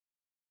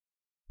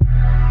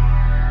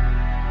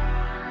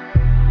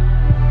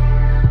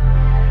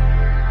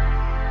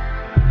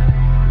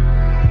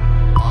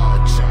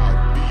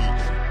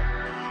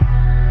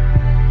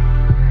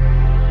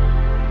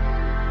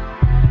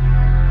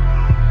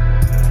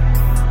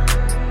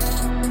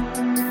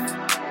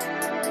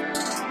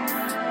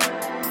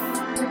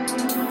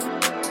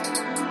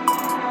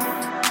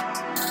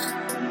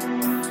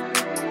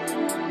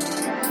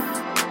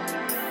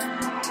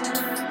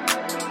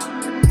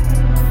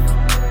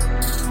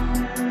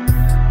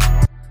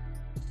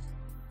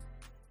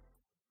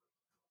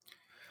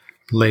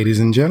Ladies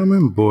and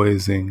gentlemen,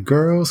 boys and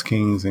girls,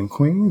 kings and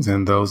queens,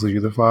 and those of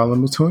you that fall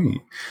in between,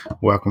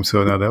 welcome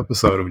to another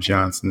episode of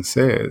Johnson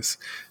Says.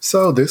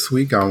 So, this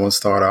week I want to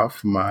start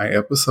off my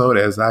episode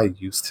as I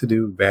used to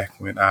do back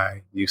when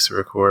I used to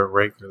record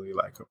regularly,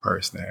 like a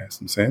person that has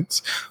some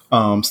sense.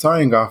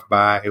 Starting off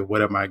by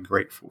what am I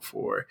grateful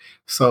for?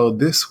 So,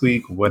 this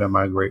week, what am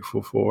I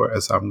grateful for?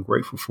 As I'm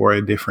grateful for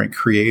different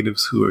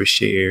creatives who have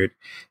shared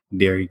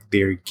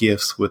their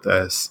gifts with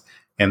us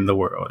in the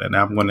world. And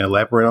I'm going to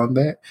elaborate on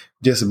that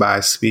just by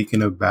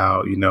speaking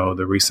about,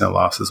 the recent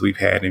losses we've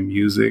had in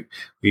music.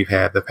 We've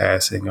had the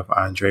passing of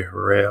Andre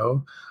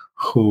Harrell,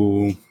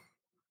 who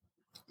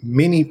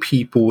many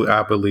people,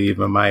 I believe,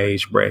 in my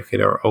age bracket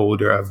or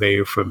older are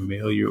very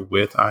familiar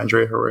with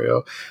Andre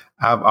Harrell.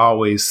 I've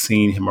always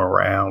seen him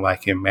around,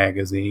 like in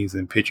magazines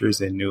and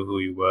pictures, and knew who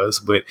he was,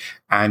 but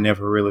I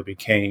never really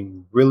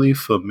became really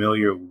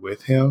familiar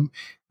with him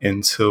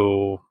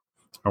until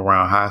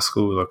around high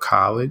school or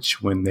college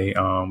when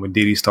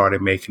Diddy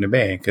started making the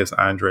band, because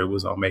Andre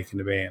was on making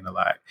the band a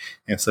lot.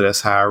 And so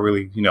that's how I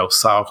really,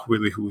 saw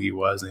really who he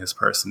was and his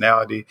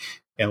personality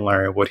and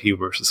learned what he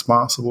was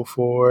responsible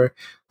for.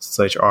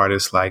 Such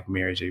artists like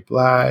Mary J.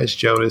 Blige,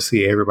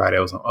 Jodeci, everybody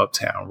that was on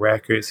Uptown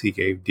Records. He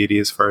gave Diddy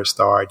his first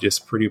star,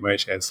 just pretty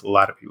much, as a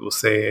lot of people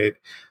said,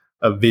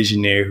 a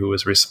visionary who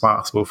was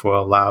responsible for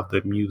a lot of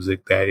the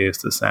music that is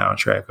the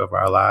soundtrack of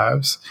our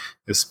lives,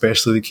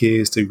 especially the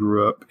kids that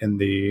grew up in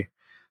the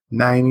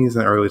 90s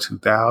and early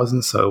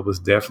 2000s. So it was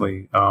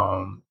definitely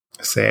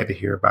sad to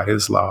hear about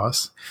his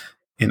loss.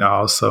 And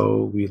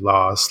also, we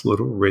lost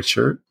Little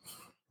Richard,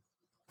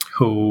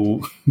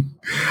 who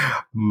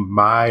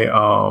my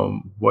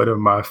one of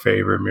my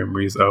favorite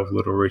memories of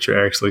Little Richard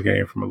actually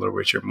came from a Little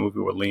Richard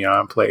movie where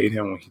Leon played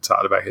him when he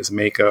talked about his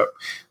makeup,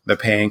 the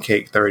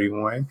Pancake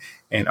 31.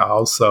 And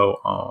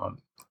also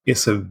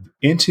it's an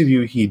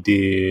interview he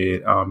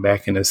did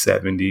back in the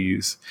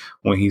 70s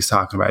when he's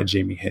talking about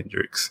Jimi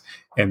Hendrix.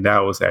 And that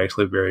was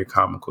actually very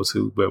comical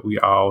too. But we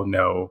all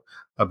know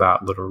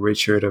about Little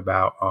Richard,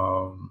 about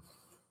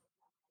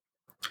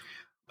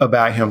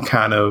him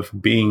kind of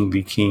being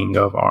the king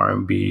of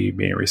R&B,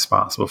 being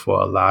responsible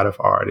for a lot of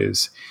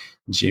artists,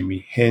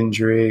 Jimi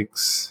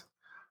Hendrix,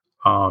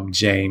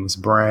 James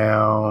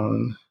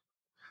Brown,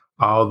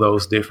 all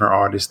those different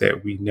artists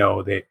that we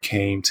know that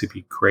came to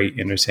be great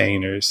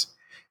entertainers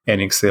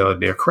and excelled at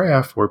their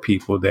craft were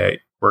people that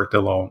worked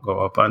along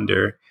or up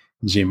under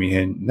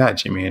not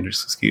Jimi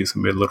Hendrix, excuse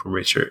me, but Little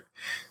Richard.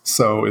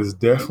 So it's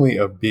definitely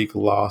a big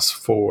loss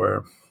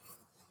for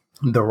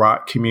the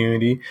rock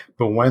community.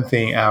 But one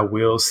thing I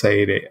will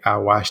say, that I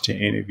watched an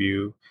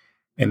interview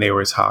and they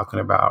were talking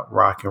about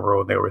rock and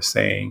roll. They were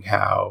saying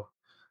how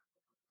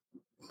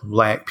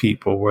Black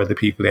people were the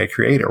people that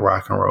created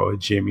rock and roll,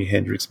 Jimi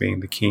Hendrix being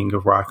the king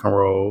of rock and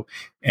roll.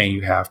 And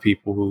you have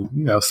people who,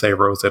 say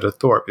Rosetta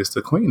Thorpe is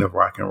the queen of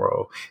rock and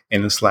roll.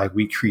 And it's like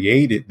we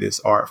created this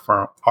art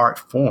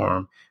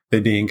form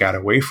that then got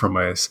away from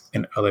us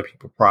and other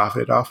people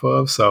profited off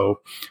of. So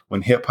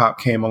when hip hop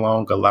came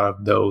along, a lot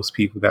of those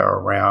people that were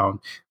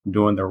around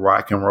during the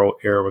rock and roll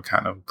era were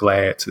kind of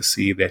glad to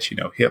see that,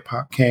 hip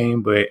hop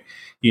came. But,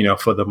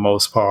 for the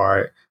most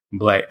part,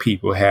 Black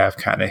people have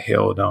kind of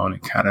held on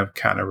and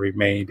kind of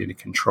remained in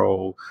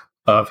control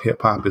of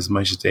hip hop as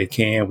much as they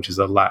can, which is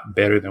a lot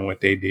better than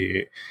what they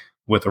did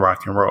with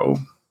rock and roll.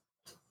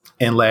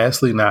 And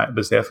lastly, but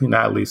definitely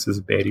not least, is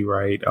Betty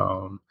Wright.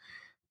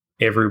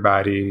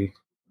 Everybody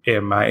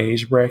in my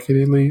age bracket,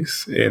 at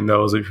least, and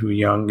those of you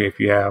young, if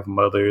you have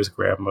mothers,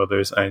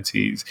 grandmothers,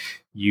 aunties,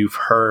 you've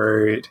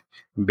heard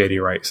Betty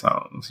Wright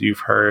songs.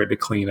 You've heard The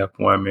Cleanup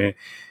Woman.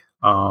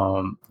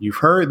 You've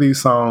heard these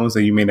songs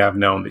and you may not have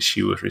known that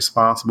she was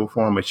responsible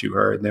for them, but you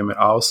heard them. And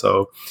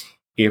also,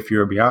 if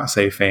you're a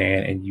Beyonce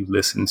fan and you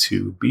listen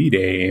to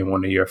B-Day and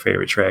one of your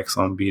favorite tracks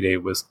on B-Day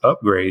was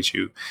Upgrade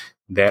You,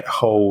 that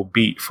whole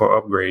beat for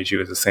Upgrade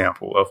You is a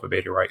sample of a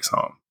Betty Wright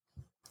song.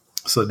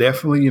 So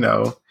definitely,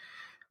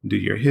 do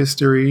your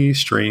history,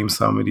 stream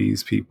some of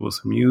these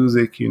people's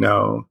music,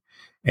 and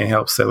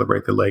help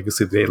celebrate the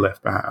legacy they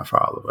left behind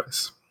for all of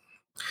us.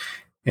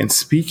 And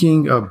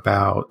speaking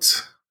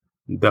about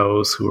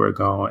those who are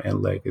gone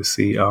and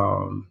legacy,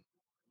 I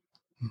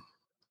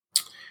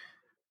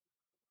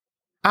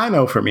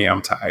know for me,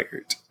 I'm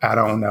tired. I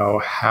don't know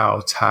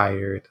how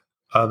tired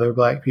other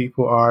Black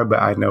people are,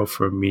 but I know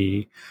for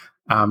me,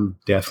 I'm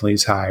definitely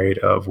tired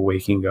of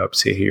waking up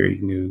to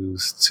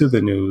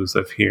the news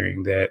of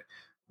hearing that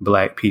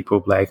Black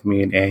people, Black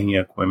men and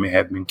young women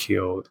have been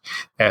killed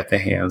at the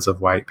hands of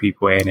white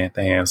people and at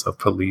the hands of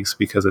police,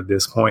 because at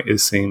this point, it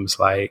seems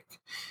like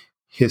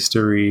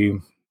history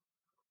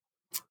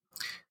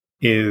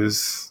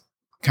is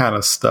kind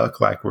of stuck,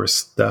 like we're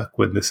stuck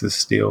when this is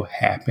still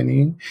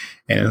happening.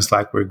 And it's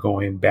like we're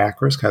going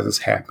backwards because it's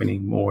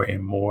happening more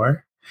and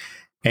more.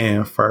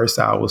 And first,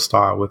 I will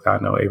start with, I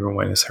know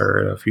everyone has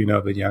heard of,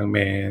 the young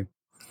man,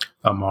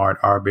 Ahmaud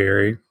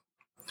Arbery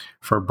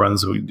from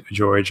Brunswick,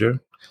 Georgia,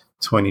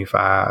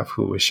 25,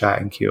 who was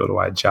shot and killed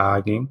while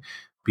jogging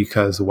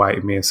because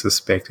white men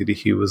suspected that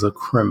he was a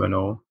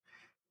criminal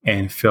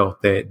and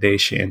felt that they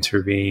should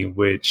intervene,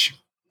 which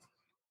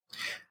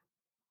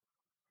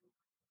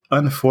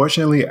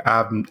unfortunately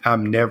I've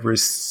never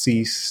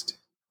ceased.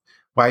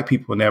 White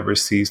people never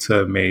cease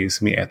to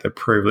amaze me at the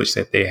privilege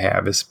that they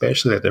have,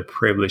 especially at the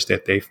privilege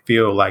that they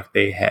feel like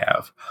they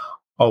have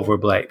over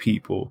Black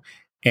people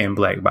and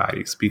Black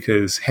bodies.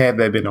 Because had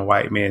that been a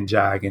white man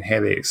jogging,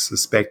 had they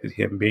suspected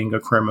him being a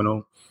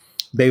criminal,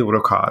 they would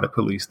have called the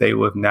police. They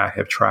would not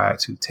have tried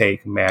to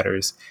take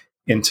matters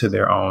into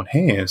their own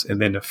hands.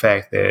 And then the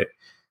fact that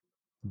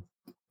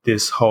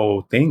this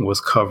whole thing was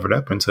covered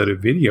up until the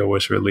video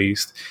was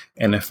released,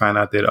 and to find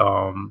out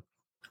that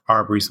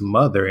Arbery's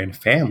mother and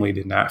family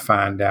did not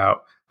find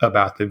out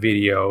about the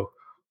video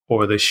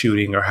or the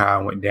shooting or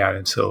how it went down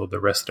until the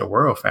rest of the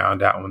world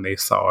found out when they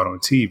saw it on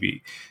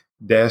TV.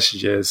 That's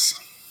just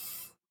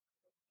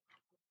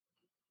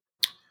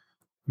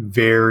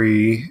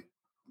very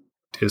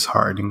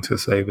disheartening, to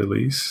say the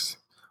least.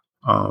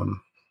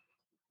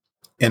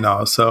 And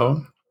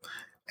also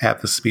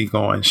have to speak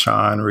on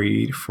Sean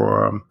Reed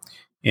from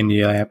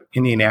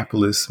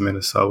Indianapolis,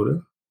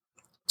 Minnesota,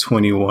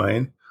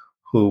 21,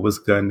 who was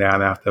gunned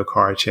down after a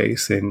car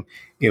chase, and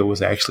it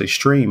was actually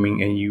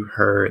streaming, and you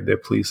heard the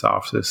police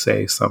officer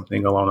say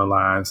something along the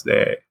lines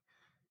that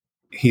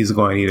he's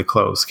going to need a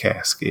closed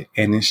casket.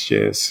 And it's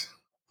just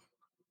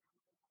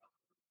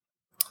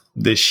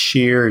the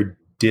sheer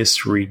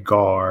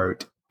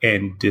disregard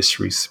and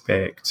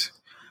disrespect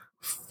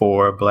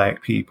for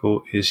Black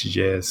people is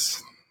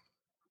just,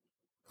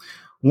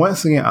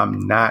 once again,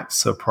 I'm not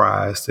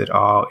surprised at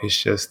all.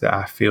 It's just that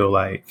I feel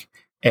like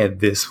at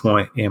this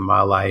point in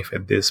my life,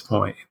 at this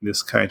point in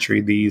this country,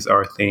 these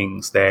are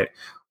things that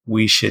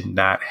we should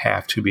not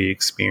have to be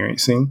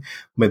experiencing.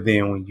 But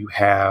then when you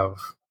have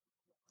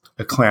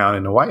a clown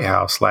in the White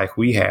House like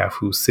we have,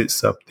 who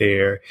sits up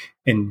there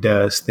and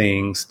does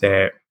things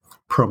that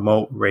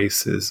promote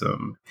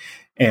racism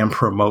and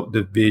promote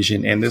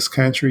division in this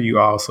country, you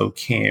also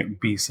can't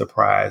be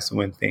surprised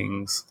when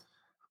things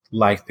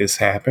like this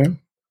happen.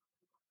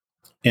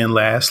 And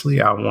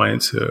lastly, I wanted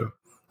to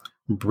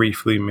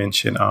briefly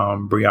mention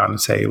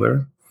Breonna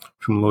Taylor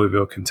from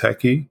Louisville,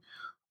 Kentucky,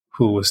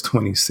 who was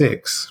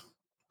 26,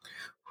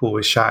 who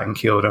was shot and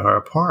killed in her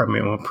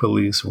apartment when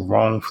police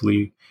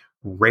wrongfully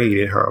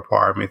raided her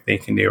apartment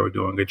thinking they were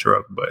doing a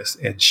drug bust,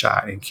 and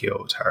shot and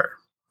killed her.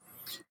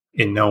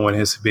 And no one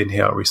has been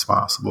held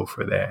responsible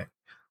for that.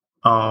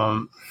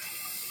 I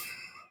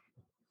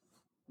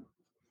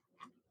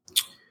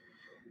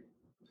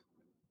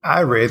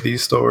read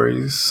these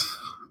stories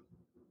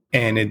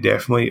and it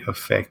definitely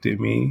affected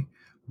me.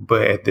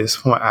 But at this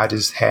point, I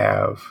just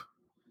have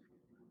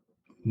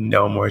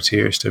no more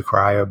tears to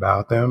cry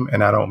about them.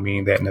 And I don't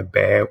mean that in a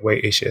bad way.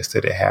 It's just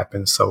that it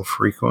happens so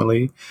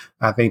frequently.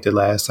 I think the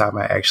last time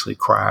I actually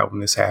cried when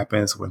this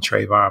happens, when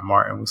Trayvon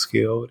Martin was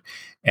killed.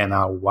 And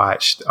I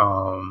watched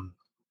the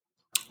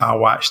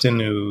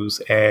news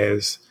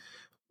as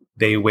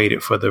they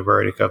waited for the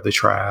verdict of the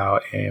trial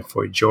and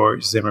for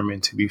George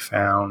Zimmerman to be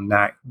found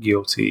not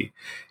guilty.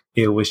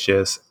 It was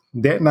just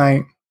that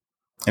night.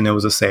 And it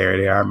was a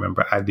Saturday. I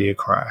remember I did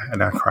cry,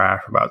 and I cried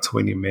for about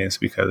 20 minutes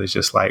because it's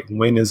just like,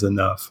 when is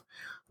enough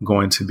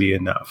going to be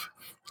enough?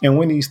 And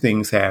when these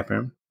things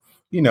happen,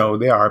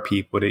 there are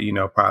people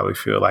that, probably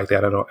feel like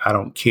that. I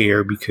don't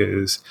care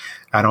because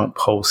I don't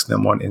post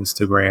them on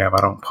Instagram.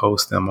 I don't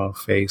post them on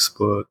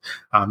Facebook.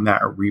 I'm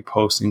not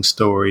reposting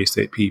stories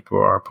that people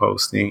are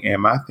posting.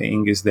 And my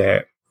thing is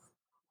that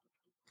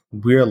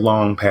we're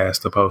long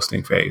past the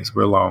posting phase.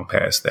 We're long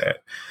past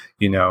that,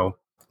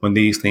 When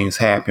these things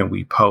happen,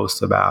 we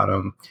post about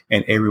them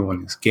and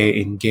everyone is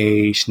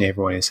engaged and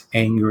everyone is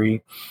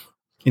angry.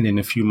 And then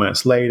a few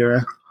months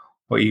later,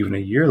 or even a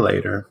year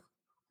later,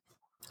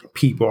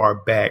 people are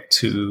back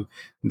to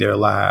their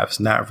lives,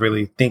 not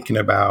really thinking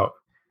about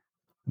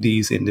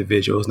these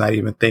individuals, not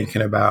even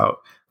thinking about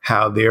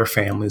how their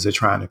families are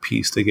trying to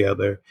piece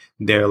together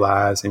their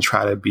lives and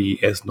try to be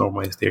as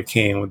normal as they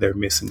can when they're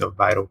missing a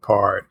vital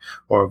part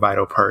or a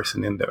vital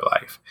person in their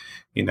life.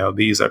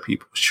 These are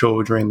people's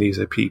children. These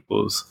are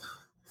people's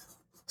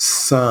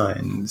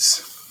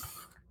sons,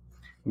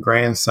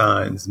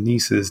 grandsons,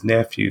 nieces,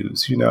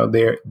 nephews.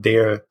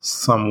 They're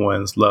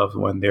someone's loved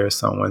one. They're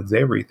someone's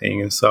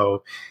everything. And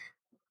so,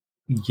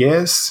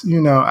 yes,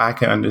 I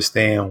can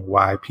understand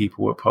why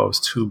people would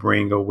post to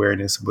bring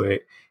awareness,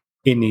 but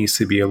it needs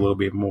to be a little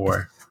bit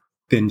more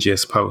than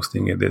just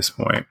posting at this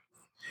point.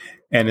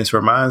 And this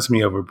reminds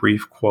me of a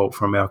brief quote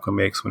from Malcolm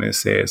X when it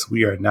says,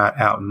 "We are not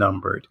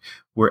outnumbered,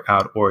 we're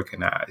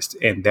out-organized."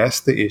 And that's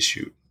the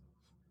issue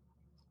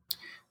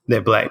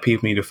that Black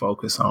people need to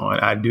focus on.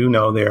 I do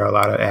know there are a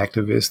lot of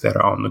activists that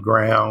are on the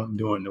ground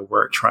doing the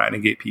work, trying to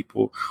get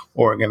people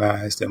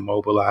organized and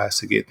mobilized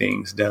to get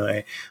things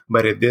done.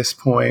 But at this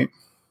point,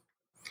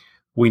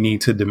 we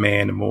need to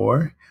demand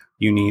more.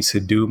 You need to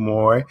do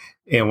more.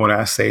 And when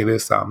I say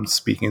this, I'm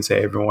speaking to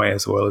everyone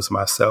as well as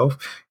myself.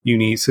 You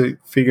need to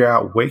figure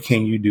out what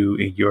can you do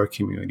in your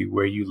community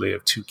where you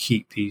live to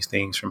keep these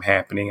things from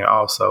happening. And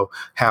also,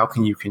 how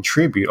can you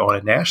contribute on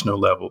a national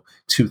level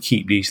to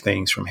keep these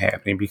things from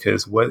happening?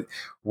 Because what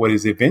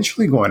is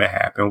eventually going to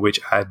happen, which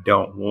I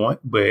don't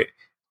want, but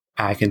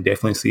I can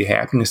definitely see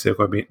happening,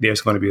 there's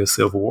going to be a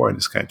civil war in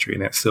this country.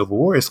 And that civil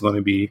war is going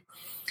to be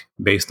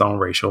based on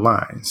racial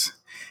lines.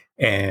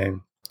 And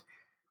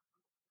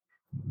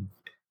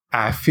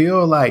I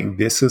feel like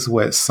this is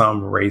what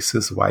some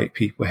racist white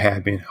people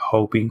have been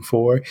hoping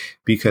for,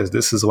 because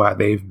this is why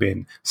they've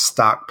been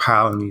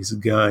stockpiling these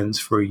guns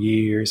for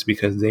years,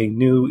 because they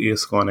knew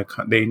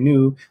they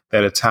knew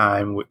that a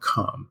time would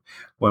come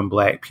when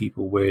Black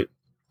people would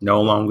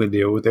no longer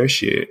deal with their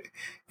shit,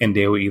 and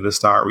they would either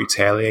start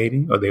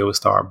retaliating or they would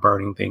start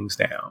burning things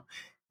down.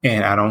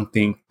 And I don't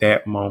think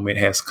that moment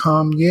has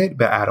come yet,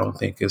 but I don't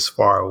think it's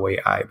far away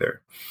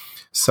either.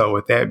 So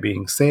with that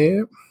being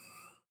said,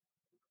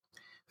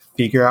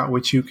 figure out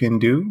what you can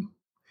do,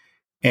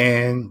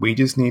 and we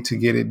just need to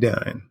get it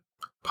done.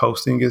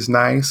 Posting is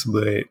nice,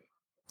 but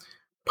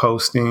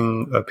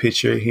posting a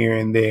picture here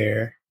and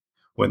there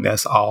when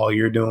that's all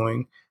you're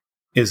doing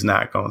is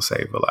not going to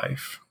save a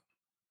life.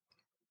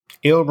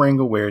 It'll bring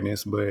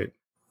awareness, but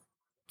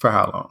for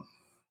how long?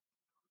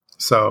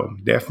 So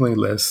definitely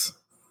let's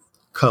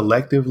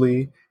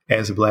collectively,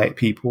 as Black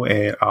people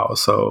and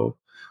also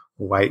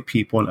white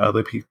people and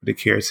other people that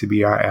care to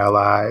be our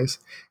allies,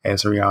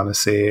 as Rihanna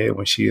said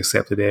when she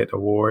accepted that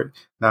award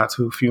not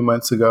too few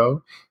months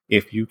ago,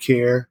 if you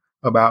care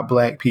about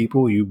Black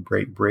people, you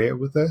break bread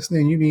with us,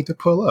 then you need to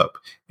pull up.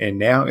 And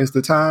now is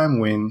the time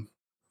when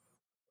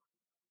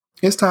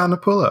it's time to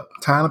pull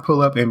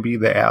up and be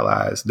the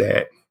allies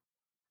that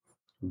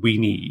we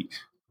need.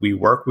 We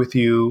work with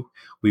you.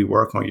 We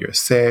work on your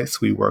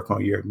sets. We work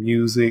on your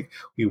music.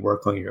 We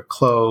work on your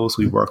clothes.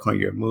 We work on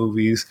your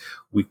movies.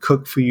 We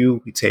cook for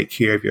you. We take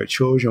care of your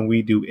children.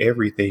 We do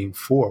everything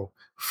for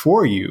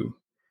you.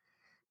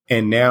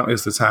 And now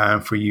is the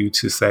time for you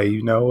to say,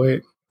 you know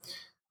what?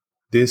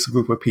 This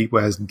group of people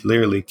has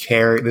literally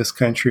carried this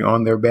country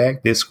on their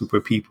back. This group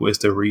of people is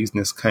the reason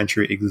this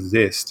country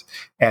exists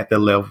at the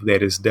level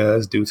that it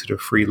does due to the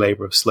free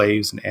labor of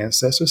slaves and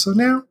ancestors. So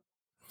now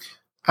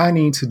I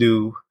need to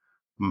do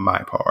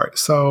my part.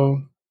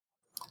 So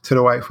to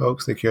the white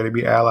folks that care to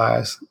be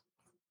allies,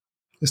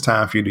 it's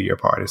time for you to do your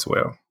part as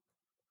well.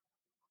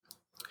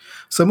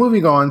 So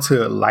moving on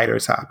to lighter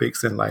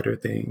topics and lighter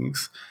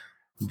things.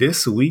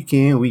 This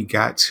weekend, we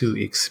got to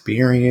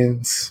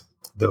experience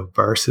the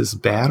versus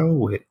battle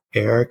with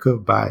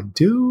Erykah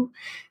Badu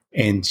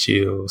and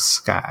Jill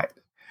Scott.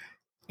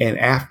 And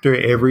after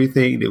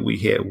everything that we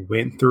had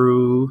went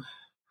through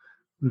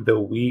the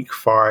week,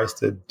 far as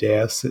the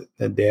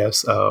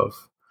deaths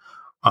of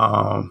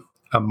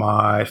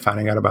Ahmaud,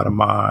 finding out about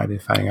Ahmaud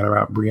and finding out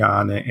about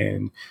Breonna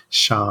and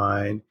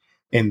Sean.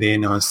 And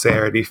then on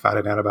Saturday,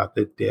 finding out about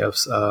the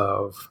deaths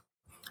of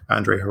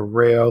Andre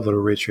Harrell, Little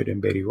Richard,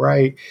 and Betty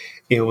Wright.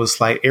 It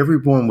was like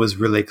everyone was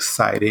really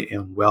excited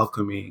and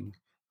welcoming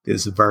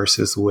this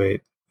versus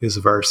with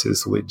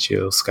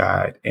Jill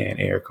Scott and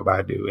Erykah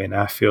Badu. And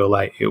I feel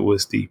like it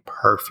was the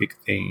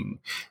perfect thing.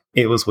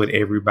 It was what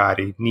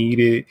everybody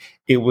needed.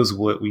 It was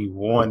what we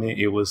wanted.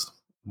 It was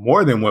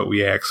more than what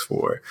we asked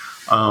for.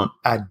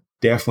 I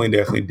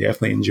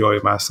definitely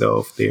enjoyed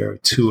myself. They're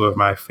two of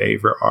my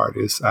favorite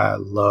artists. I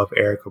love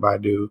Erykah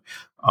Badu.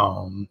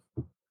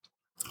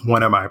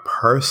 One of my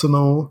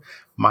personal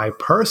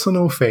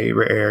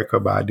favorite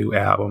Erykah Badu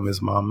album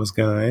is Mama's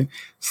Gun.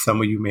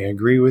 Some of you may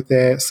agree with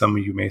that. Some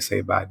of you may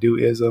say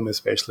Baduism,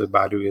 especially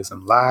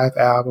Baduism Live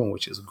album,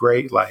 which is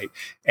great. Like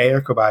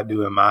Erykah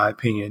Badu, in my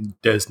opinion,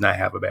 does not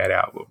have a bad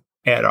album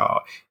at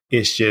all.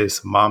 It's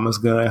just Mama's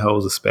Gun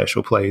holds a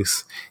special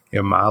place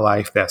in my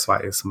life. That's why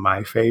it's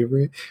my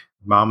favorite.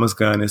 Mama's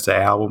Gun is the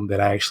album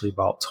that I actually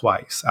bought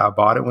twice. I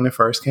bought it when it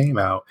first came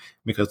out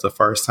because the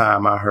first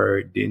time I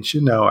heard Didn't You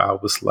Know, I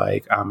was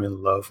like, I'm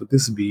in love with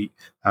this beat.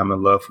 I'm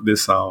in love with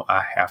this song.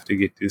 I have to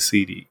get this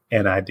CD.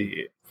 And I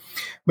did.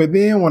 But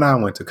then when I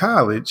went to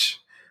college,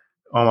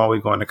 on my way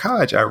going to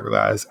college, I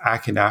realized I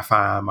cannot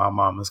find my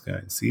Mama's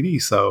Gun CD.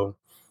 So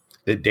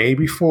the day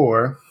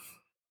before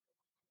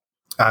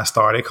I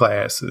started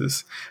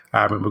classes,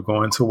 I remember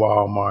going to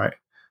Walmart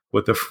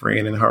with a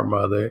friend and her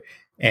mother,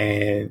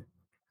 and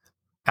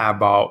I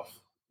bought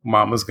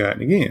Mama's Gun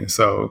again.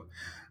 So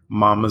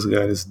Mama's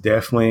Gun is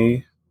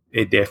definitely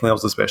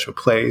holds a special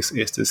place.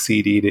 It's the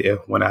CD that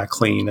if, when I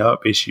clean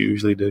up, it's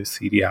usually the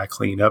CD I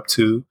clean up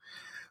to.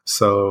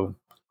 So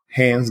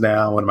hands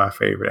down, one of my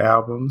favorite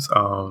albums.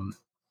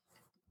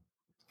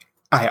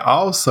 I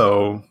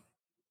also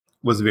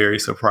was very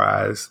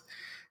surprised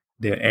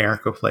that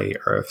Erykah played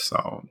Earth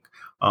Song.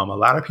 A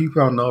lot of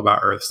people don't know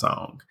about Earth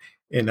Song.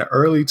 In the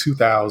early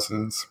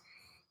 2000s,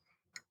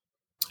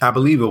 I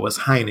believe it was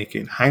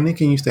Heineken.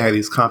 Heineken used to have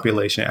these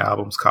compilation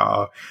albums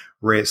called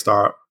Red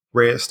Star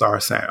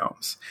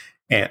Sounds.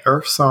 And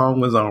Earth Song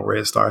was on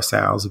Red Star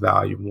Sounds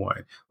Volume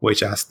 1,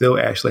 which I still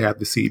actually have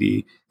the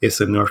CD. It's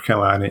in North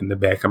Carolina in the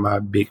back of my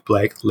big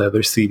black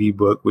leather CD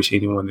book, which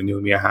anyone that knew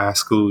me in high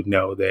school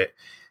know that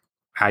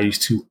I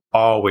used to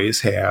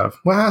always have,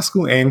 well, high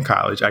school and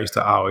college, I used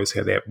to always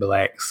have that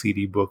black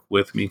CD book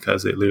with me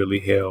because it literally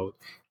held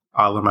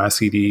all of my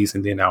CDs.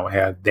 And then I would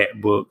have that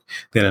book,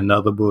 then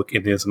another book,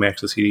 and then some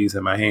extra CDs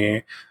in my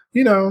hand.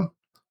 You know,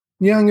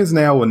 young as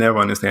now will never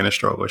understand the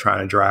struggle of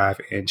trying to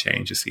drive and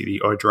change a CD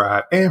or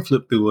drive and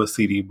flip through a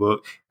CD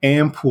book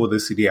and pull the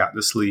CD out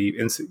the sleeve.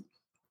 And see,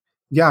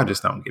 y'all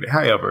just don't get it.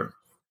 However,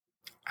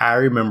 I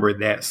remember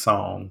that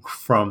song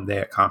from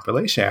that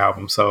compilation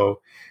album.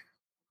 So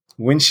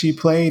when she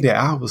played it,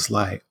 I was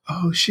like,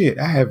 oh shit,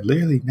 I have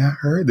literally not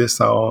heard this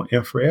song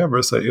in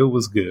forever. So it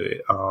was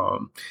good.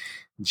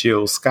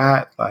 Jill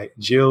Scott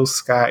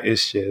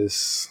is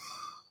just,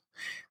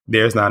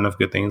 there's not enough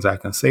good things I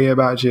can say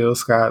about Jill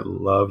Scott.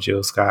 Love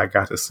Jill Scott.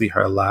 Got to see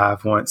her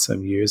live once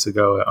some years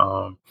ago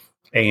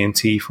at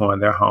A&T for one of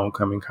their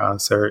homecoming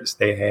concerts.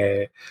 They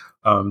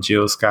had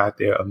Jill Scott,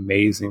 their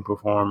amazing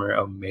performer,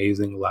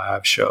 amazing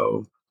live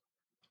show.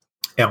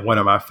 And one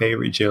of my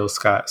favorite Jill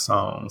Scott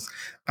songs.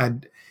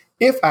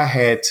 If I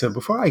had to,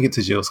 before I get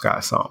to Jill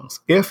Scott songs,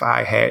 if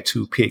I had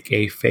to pick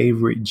a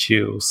favorite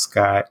Jill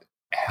Scott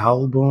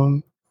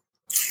album,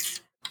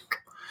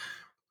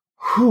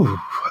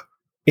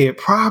 it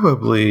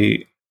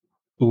probably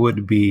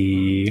would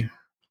be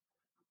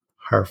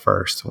her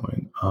first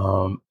one.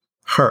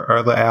 Her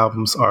other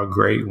albums are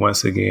great.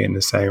 Once again, in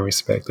the same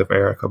respect of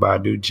Erykah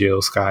Badu,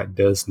 Jill Scott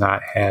does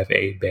not have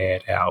a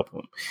bad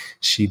album.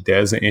 She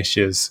doesn't. It's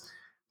just,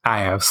 I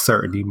have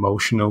certain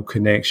emotional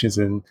connections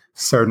and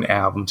certain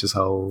albums just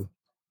hold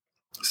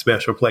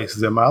special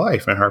places in my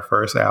life. And her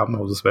first album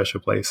was a special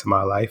place in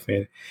my life.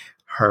 And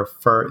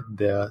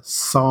the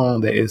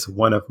song that is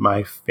one of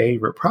my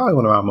favorite, probably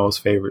one of my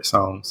most favorite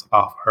songs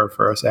off her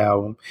first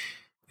album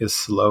is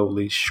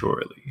Slowly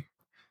Surely.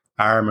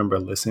 I remember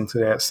listening to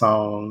that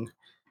song,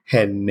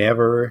 had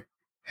never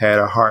had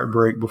a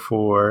heartbreak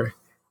before,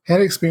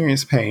 had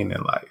experienced pain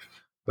in life,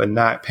 but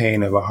not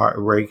pain of a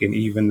heartbreak. And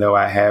even though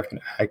I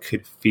haven't, I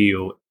could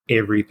feel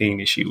everything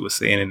that she was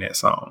saying in that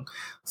song.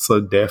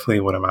 So definitely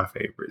one of my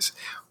favorites.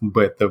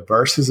 But the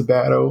versus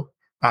battle,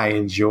 I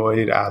enjoyed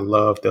it. I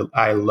loved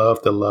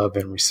the love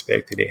and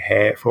respect that it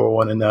had for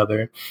one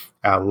another.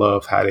 I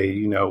loved how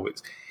they,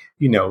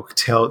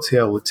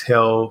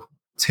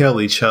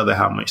 tell each other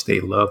how much they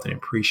loved and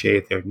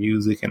appreciated their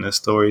music and the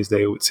stories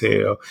they would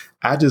tell.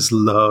 I just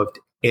loved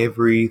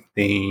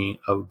everything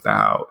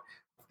about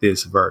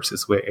this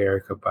versus with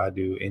Erykah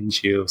Badu and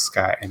Jill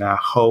Scott. And I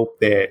hope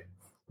that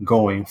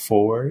going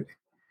forward,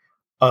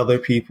 other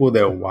people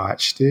that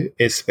watched it,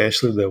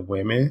 especially the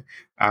women,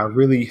 I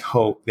really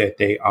hope that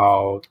they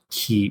all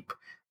keep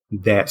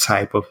that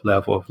type of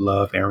level of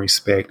love and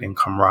respect and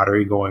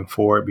camaraderie going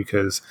forward,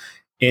 because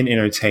in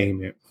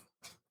entertainment,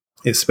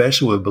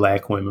 especially with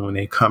Black women, when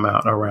they come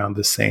out around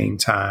the same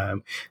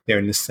time, they're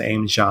in the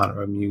same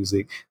genre of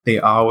music, they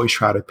always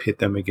try to pit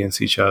them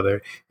against each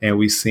other. And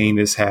we've seen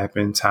this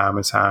happen time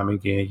and time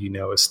again.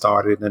 It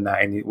started in the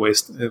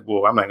 90s.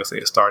 Well, I'm not going to say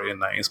it started in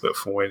the 90s, but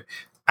from when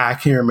I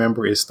can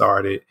remember, it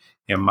started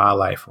in my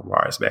life from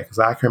Mars back. Because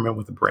I can remember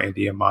with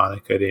Brandy and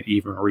Monica that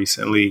even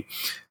recently,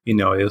 it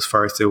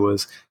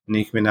was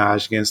Nicki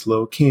Minaj against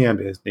Lil' Kim,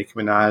 there's Nicki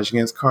Minaj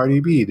against Cardi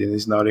B. Then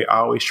they're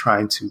always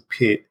trying to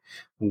pit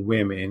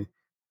women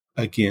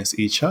against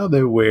each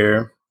other,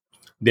 where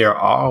they're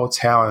all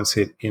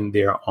talented in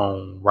their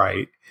own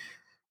right.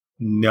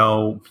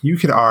 No, you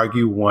could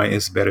argue one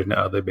is better than the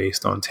other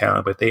based on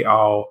talent, but they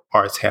all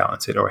are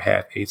talented or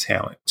have a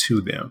talent to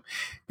them.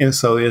 And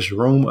so there's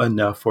room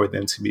enough for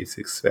them to be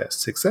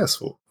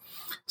successful.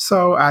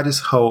 So I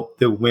just hope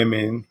the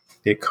women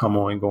that come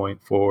on going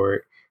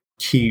forward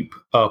keep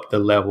up the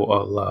level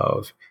of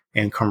love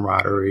and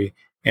camaraderie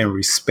and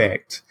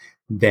respect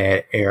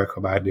that Erykah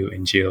Badu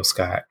and Jill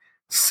Scott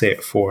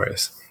set for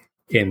us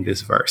in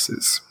this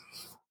verses.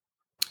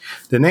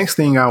 The next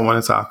thing I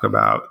want to talk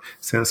about,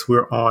 since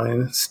we're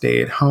on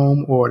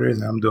stay-at-home orders,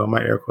 and I'm doing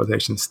my air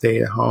quotation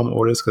stay-at-home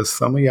orders because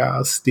some of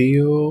y'all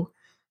still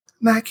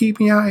not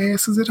keeping y'all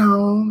asses at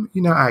home.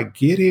 I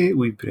get it.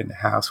 We've been in the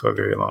house for a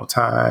very long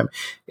time.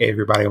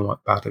 Everybody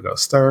about to go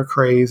stir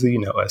crazy.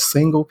 Us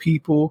single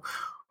people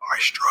are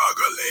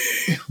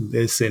struggling.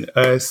 Listen,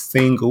 us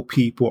single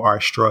people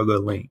are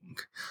struggling.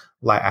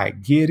 Like, I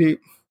get it,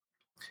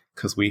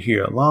 because we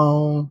here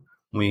alone.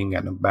 We ain't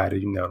got nobody,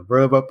 to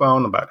rub up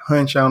on, nobody to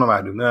hunch on,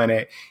 nobody to do none of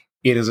that.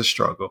 It is a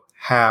struggle.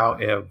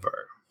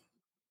 However,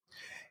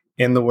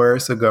 in the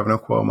words of Governor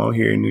Cuomo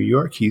here in New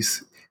York,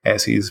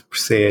 as he's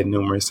said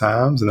numerous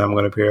times, and I'm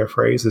going to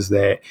paraphrase, is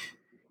that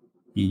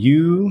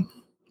you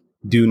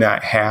do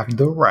not have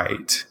the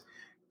right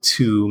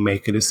to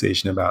make a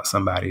decision about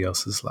somebody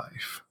else's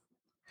life.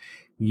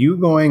 You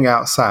going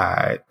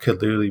outside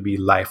could literally be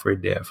life or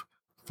death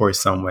for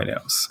someone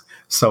else.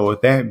 So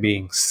with that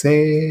being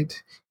said,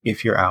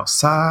 if you're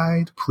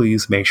outside,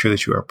 please make sure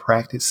that you are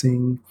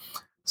practicing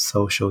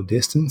social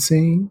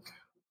distancing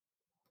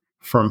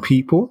from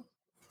people.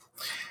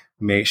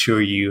 Make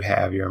sure you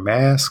have your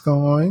mask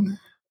on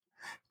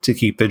to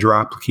keep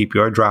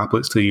your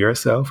droplets to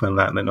yourself and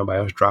not let nobody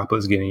else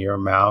droplets get in your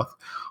mouth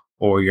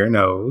or your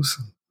nose.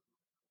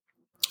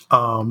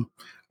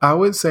 I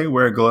would say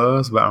wear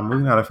gloves, but I'm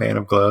really not a fan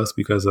of gloves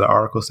because the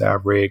articles that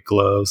I've read,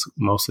 gloves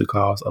mostly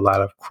cause a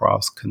lot of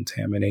cross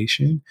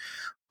contamination.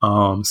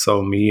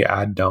 So me,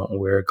 I don't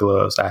wear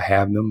gloves. I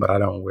have them, but I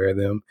don't wear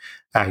them.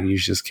 I usually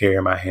just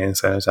carry my hand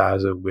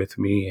sanitizer with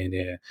me, and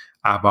then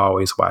I've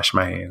always washed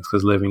my hands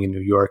because living in New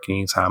York,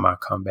 anytime I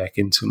come back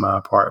into my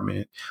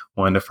apartment,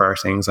 one of the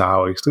first things I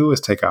always do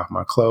is take off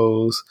my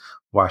clothes,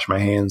 wash my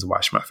hands,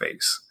 wash my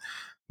face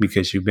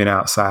because you've been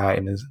outside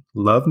and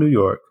love New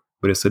York,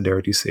 but it's a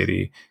dirty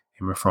city.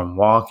 And from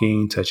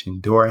walking, touching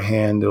door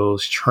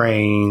handles,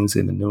 trains,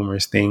 and the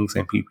numerous things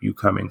and people you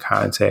come in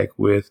contact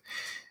with,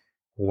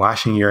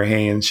 washing your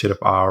hands should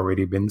have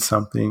already been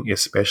something,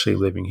 especially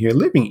living here,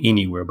 living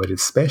anywhere, but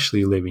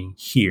especially living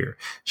here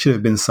should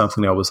have been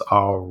something that was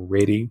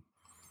already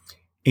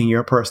in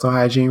your personal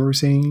hygiene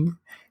routine.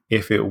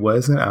 If it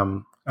wasn't,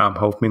 I'm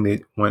hoping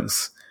that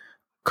once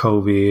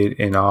COVID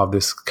and all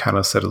this kind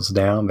of settles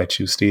down, that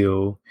you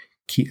still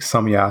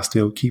some of y'all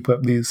still keep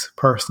up these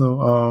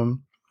personal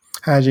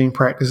hygiene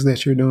practices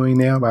that you're doing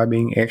now by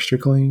being extra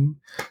clean.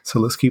 So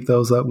let's keep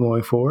those up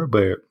going forward.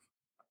 But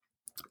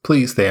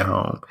please stay at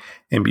home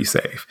and be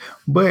safe.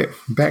 But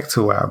back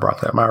to why I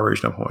brought that, my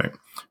original point.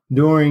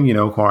 During,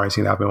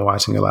 quarantine, I've been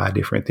watching a lot of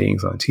different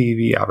things on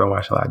TV. I've been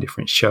watching a lot of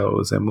different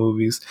shows and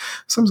movies.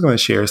 So I'm just going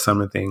to share some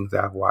of the things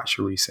that I've watched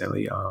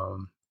recently.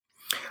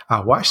 I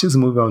watched this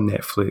movie on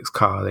Netflix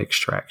called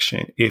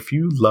Extraction. If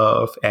you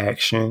love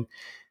action,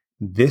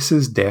 this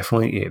is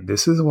definitely it.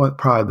 This is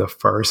probably the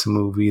first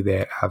movie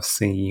that I've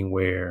seen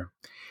where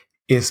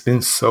it's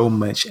been so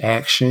much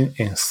action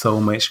and so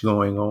much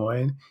going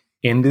on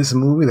in this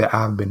movie that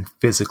I've been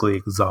physically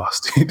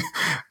exhausted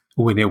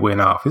when it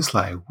went off. It's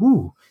like,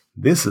 whoo,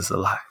 this is a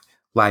lot.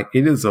 Like,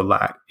 it is a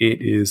lot.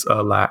 It is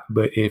a lot.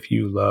 But if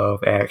you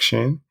love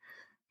action,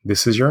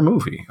 this is your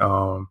movie.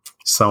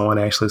 Someone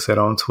actually said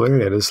on Twitter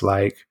that it's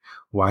like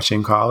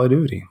watching Call of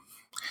Duty.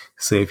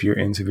 So if you're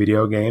into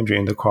video games, you're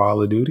into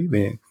Call of Duty,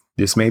 then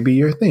this may be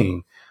your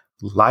thing.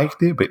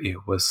 Liked it, but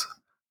it was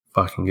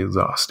fucking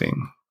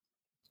exhausting.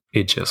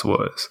 It just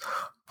was.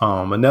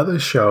 Another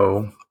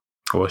show,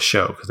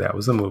 because that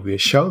was a movie, a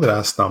show that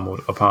I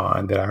stumbled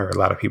upon that I heard a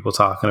lot of people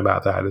talking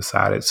about that I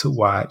decided to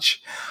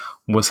watch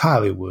was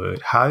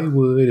Hollywood.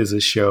 Hollywood is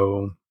a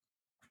show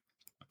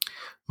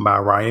by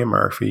Ryan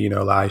Murphy.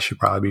 A lot of you should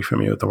probably be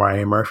familiar with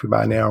Ryan Murphy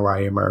by now.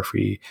 Ryan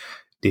Murphy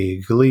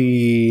did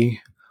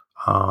Glee.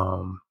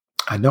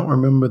 I don't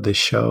remember the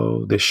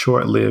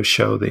short-lived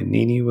show that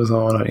Nene was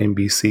on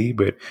NBC,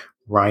 but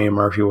Ryan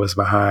Murphy was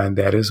behind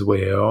that as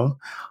well.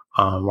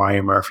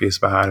 Ryan Murphy is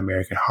behind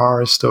American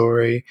Horror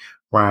Story.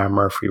 Ryan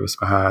Murphy was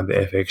behind the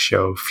FX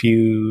show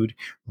Feud.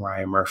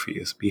 Ryan Murphy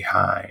is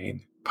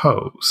behind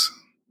Pose.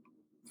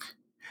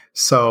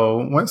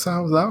 So once I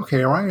was like,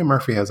 okay, Ryan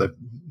Murphy has a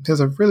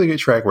really good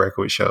track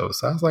record with shows.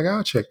 So I was like,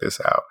 I'll check this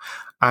out.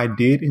 I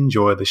did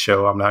enjoy the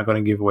show. I'm not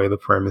going to give away the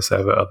premise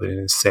of it other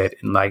than it's set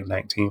in like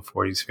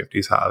 1940s,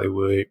 50s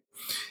Hollywood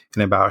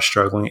and about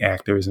struggling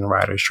actors and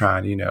writers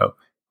trying to,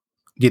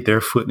 get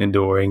their foot in the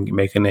door and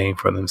make a name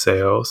for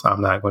themselves.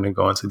 I'm not going to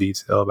go into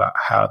detail about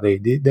how they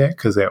did that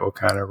because that will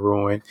kind of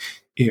ruin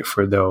it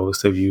for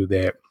those of you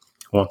that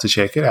want to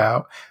check it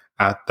out.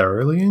 I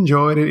thoroughly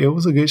enjoyed it. It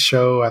was a good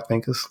show. I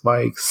think it's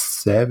like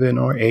 7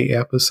 or 8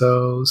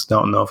 episodes.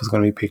 Don't know if it's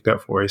going to be picked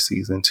up for a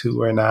season 2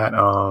 or not.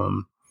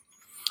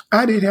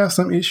 I did have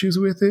some issues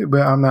with it,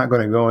 but I'm not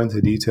going to go into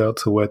detail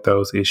to what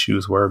those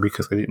issues were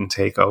because they didn't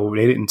take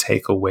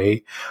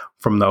away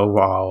from the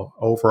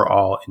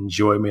overall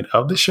enjoyment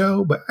of the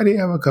show. But I did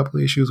have a couple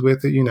of issues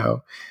with it.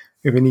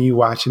 If any of you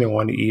watching and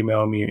want to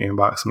email me or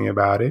inbox me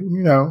about it,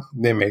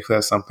 then maybe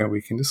that's something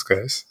we can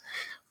discuss.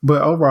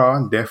 But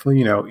overall,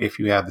 definitely, if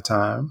you have the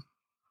time,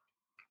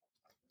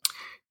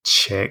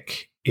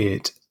 check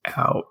it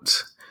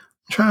out.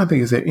 I'm trying to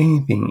think, is there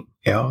anything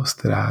else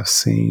that I've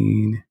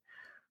seen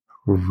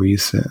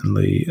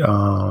recently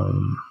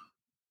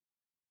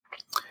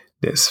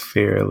that's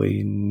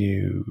fairly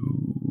new?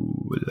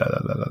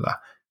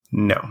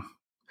 No,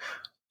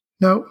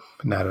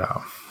 not at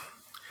all.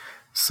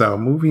 So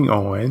moving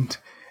on.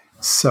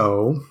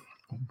 So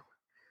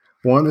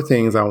one of the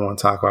things I want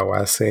to talk about,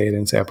 what I said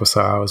in this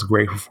episode, I was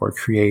grateful for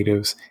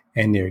creatives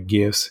and their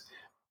gifts.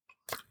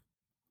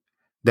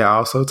 That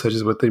also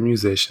touches with the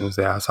musicians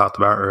that I talked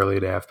about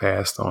earlier that have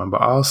passed on,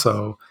 but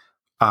also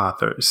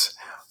authors.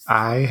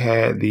 I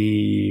had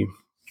the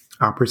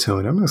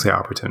opportunity, I'm going to say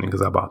opportunity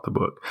because I bought the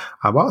book.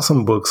 I bought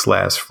some books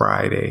last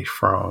Friday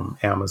from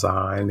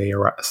Amazon.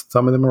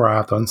 Some of them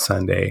arrived on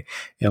Sunday.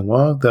 And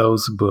one of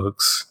those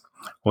books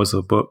was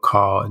a book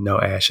called No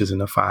Ashes in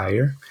the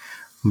Fire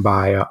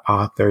by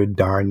author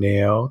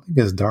Darnell. I think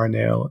it's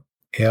Darnell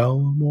L.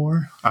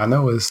 Moore. I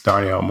know it's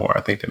Darnell Moore.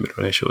 I think the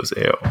middle initial is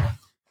L.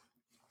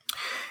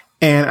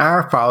 And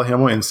I follow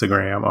him on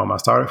Instagram. I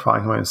started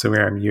following him on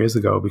Instagram years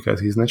ago because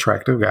he's an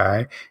attractive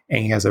guy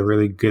and he has a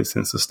really good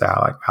sense of style.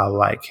 Like I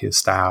like his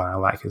style and I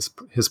like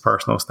his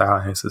personal style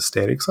and his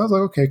aesthetic. So I was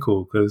like, okay,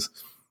 cool. Because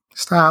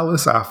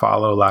stylists, I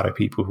follow a lot of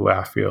people who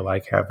I feel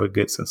like have a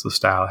good sense of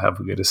style, have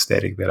a good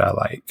aesthetic that I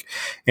like.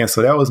 And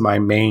so that was my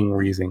main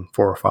reason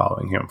for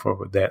following him,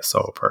 for that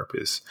sole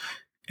purpose.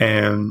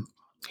 And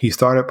he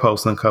started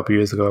posting a couple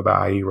years ago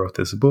about how he wrote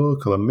this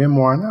book, a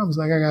memoir, and I was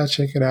like, I gotta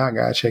check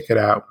it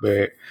out.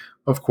 But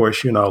of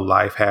course,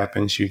 life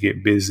happens, you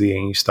get busy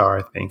and you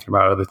start thinking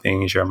about other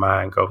things, your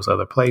mind goes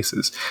other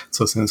places.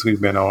 So since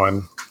we've been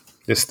on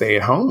the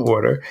stay-at-home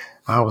order,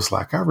 I was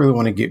like, I really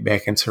want to get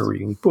back into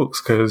reading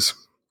books because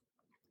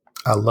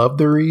I love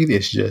to read.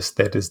 It's just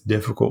that it's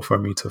difficult for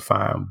me to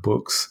find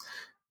books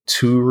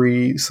to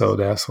read. So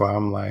that's why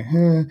I'm like,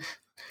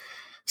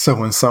 So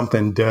when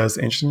something does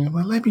interest me, I'm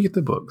like, let me get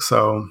the book.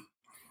 So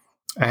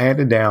I had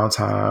the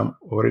downtime,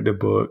 ordered the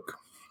book,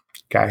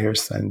 got here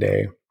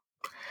Sunday.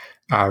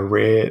 I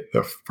read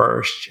the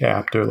first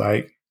chapter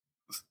like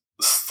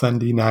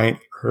Sunday night,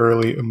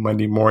 early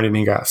Monday morning,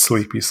 and got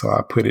sleepy. So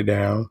I put it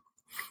down.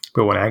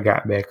 But when I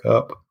got back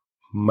up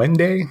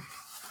Monday,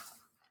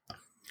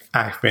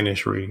 I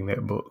finished reading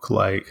that book.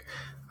 Like,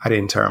 I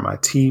didn't turn my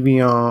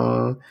TV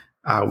on.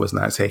 I was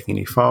not taking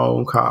any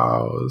phone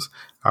calls.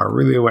 I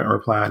really wasn't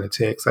replying to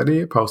texts. I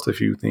did post a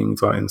few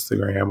things on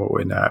Instagram or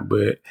whatnot,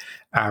 but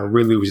I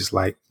really was just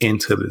like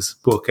into this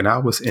book. And I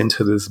was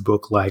into this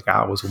book like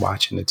I was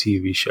watching a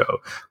TV show.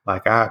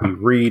 Like I'd be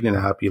reading,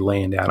 I'd be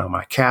laying down on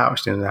my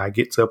couch, and I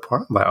get to a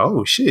part, I'm like,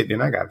 oh shit.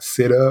 Then I got to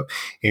sit up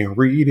and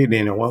read it.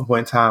 And at one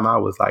point in time, I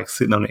was like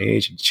sitting on the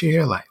edge of the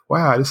chair, like,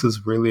 wow, this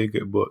is really a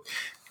good book.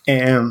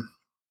 And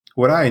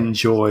what I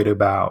enjoyed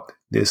about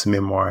this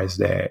memoir is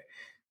that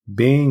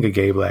being a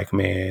gay Black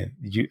man,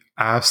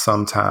 I've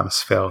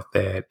sometimes felt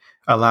that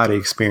a lot of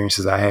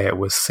experiences I had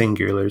was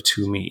singular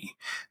to me,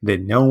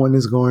 that no one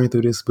is going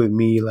through this but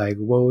me. Like,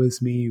 woe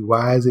is me.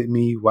 Why is it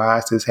me? Why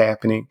is this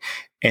happening?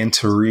 And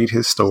to read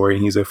his story,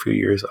 he's a few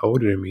years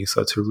older than me.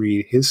 So to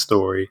read his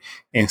story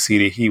and see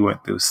that he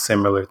went through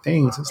similar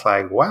things, it's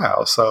like,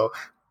 wow. So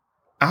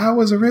I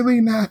was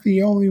really not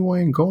the only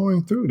one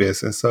going through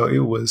this. And so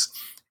it was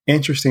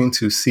interesting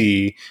to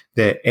see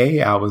that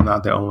A, I was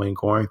not the only one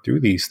going through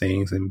these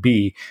things, and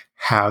B,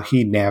 how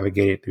he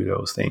navigated through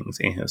those things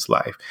in his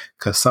life.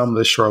 Because some of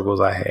the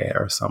struggles I had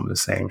are some of the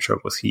same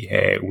struggles he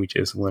had. We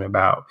just went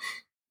about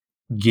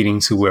getting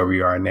to where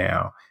we are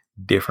now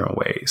different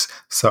ways.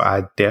 So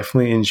I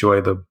definitely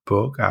enjoyed the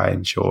book. I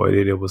enjoyed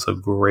it. It was a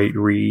great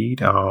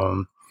read.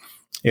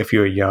 If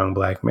you're a young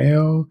Black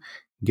male,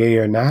 gay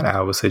or not,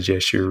 I would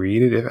suggest you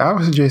read it. I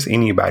would suggest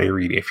anybody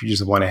read it if you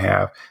just want to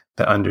have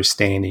the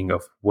understanding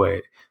of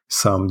what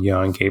some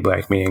young gay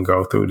Black men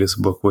go through. This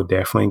book will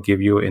definitely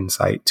give you an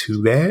insight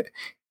to that,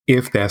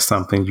 if that's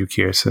something you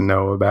care to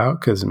know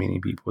about, because many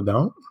people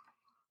don't.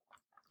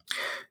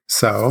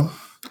 So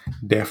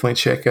definitely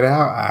check it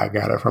out. I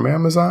got it from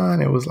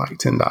Amazon. It was like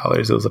 $10.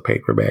 It was a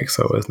paperback,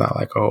 so it's not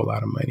like a whole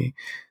lot of money.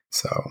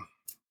 So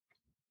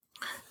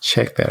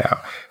check that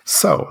out.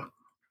 So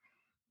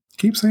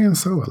keep saying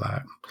so a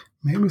lot.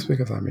 Maybe it's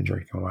because I've been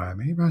drinking wine.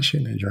 Maybe I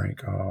shouldn't have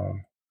drank.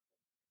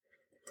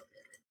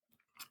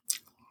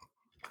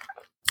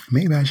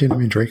 Maybe I shouldn't have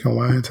been drinking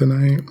wine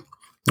tonight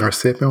or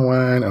sipping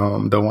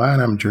wine. The wine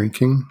I'm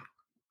drinking,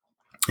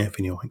 if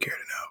anyone cared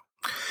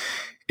to know,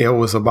 it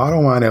was a bottle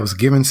of wine that was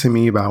given to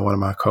me by one of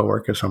my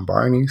coworkers from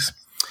Barney's.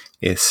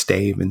 It's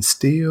Stave and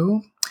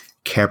Still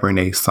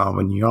Cabernet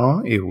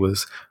Sauvignon. It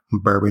was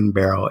bourbon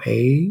barrel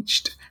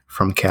aged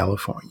from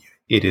California.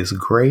 It is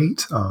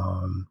great.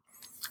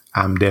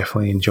 I'm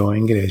definitely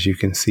enjoying it, as you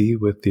can see,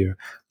 with the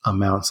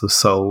amounts of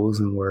souls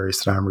and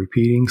words that I'm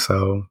repeating.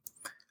 So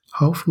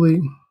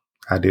hopefully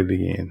I did it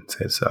again,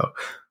 said so.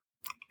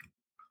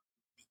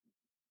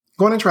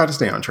 Going to try to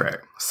stay on track.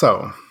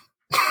 So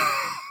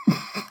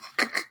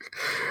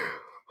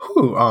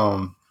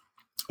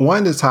one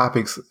of the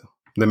topics,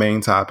 the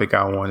main topic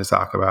I want to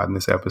talk about in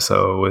this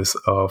episode was,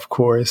 of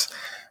course,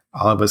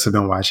 all of us have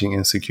been watching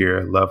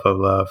Insecure, Love,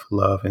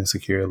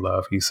 Insecure,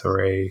 Love, Issa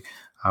Rae.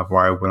 I've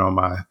already went on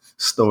my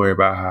story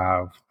about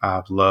how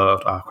I've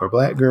loved Awkward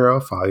Black Girl,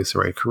 followed Issa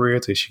Rae's career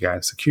till she got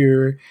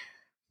insecure.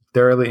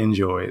 Thoroughly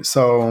enjoyed.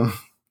 So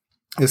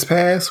this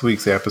past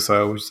week's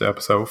episode, which is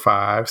episode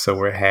 5, so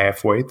we're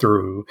halfway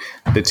through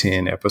the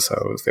 10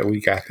 episodes that we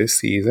got this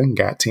season.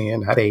 Got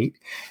 10, not 8.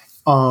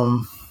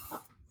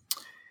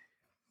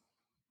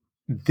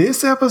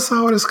 This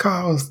episode has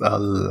caused a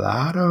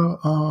lot of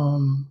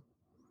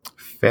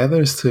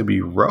feathers to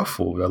be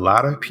ruffled. A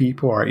lot of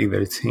people are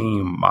either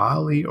Team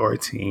Molly or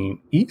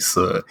Team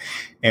Issa,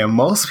 and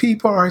most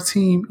people are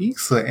Team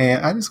Issa.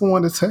 And I just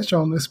wanted to touch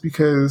on this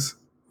because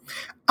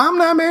I'm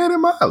not mad at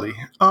Molly.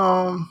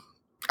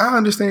 I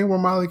understand where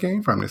Molly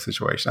came from in this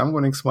situation. I'm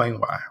going to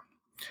explain why.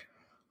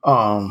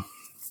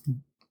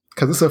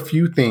 Because it's a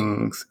few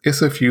things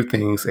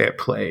at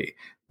play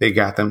that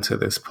got them to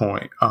this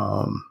point.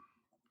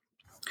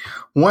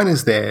 One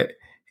is that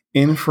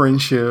in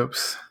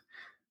friendships,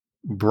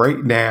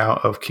 breakdown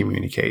of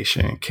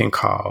communication can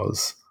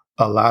cause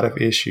a lot of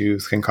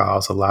issues, can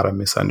cause a lot of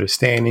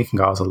misunderstanding, can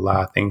cause a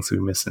lot of things to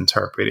be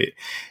misinterpreted.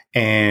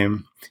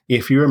 And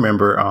if you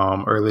remember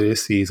earlier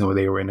this season when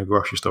they were in the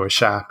grocery store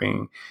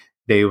shopping,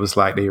 they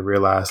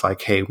realized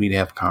like, hey, we need to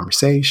have a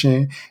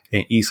conversation.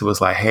 And Issa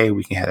was like, hey,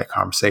 we can have that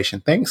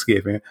conversation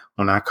Thanksgiving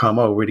when I come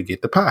over to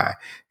get the pie.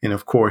 And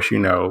of course,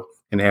 in the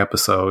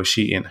episode,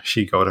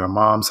 she go to her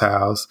mom's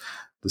house.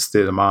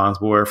 The mom's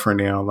boyfriend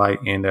now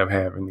end up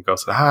having to go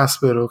to the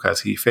hospital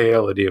because he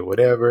failed or did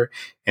whatever.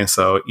 And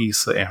so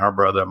Issa and her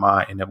brother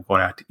Amon end up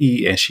going out to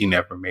eat, and she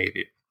never made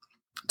it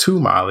to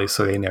Molly,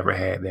 so they never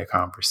had that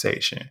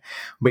conversation.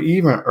 But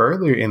even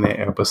earlier in that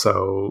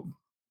episode,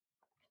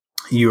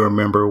 you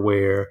remember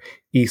where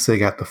Issa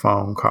got the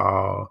phone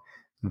call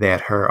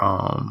that her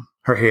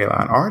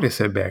headline artist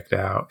had backed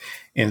out.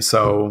 And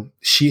so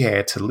she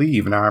had to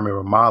leave. And I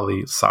remember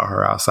Molly saw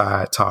her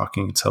outside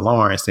talking to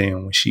Lawrence.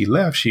 And when she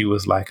left, she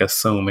was like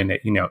assuming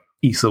that,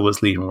 Issa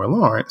was leaving with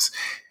Lawrence.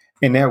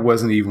 And that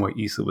wasn't even what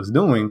Issa was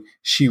doing.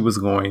 She was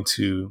going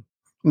to,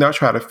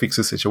 try to fix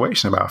the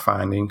situation about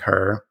finding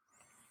her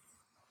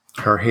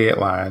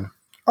headline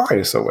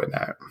artist or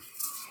whatnot.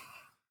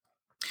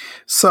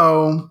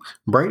 So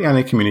breakdown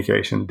in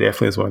communication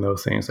definitely is one of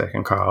those things that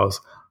can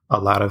cause a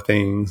lot of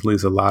things,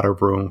 leaves a lot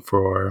of room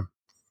for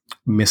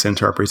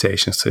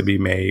misinterpretations to be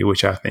made,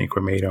 which I think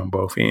were made on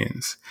both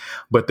ends.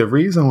 But the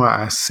reason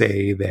why I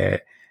say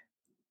that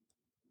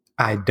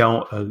I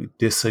don't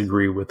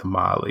disagree with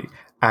Molly,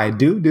 I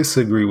do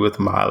disagree with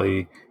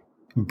Molly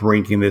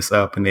bringing this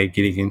up and they're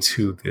getting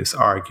into this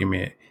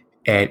argument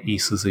at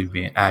Issa's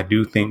event. I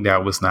do think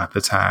that was not the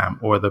time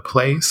or the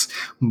place,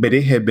 but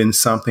it had been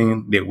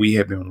something that we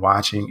have been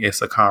watching.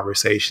 It's a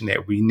conversation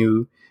that we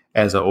knew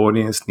as an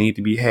audience need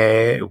to be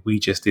had. We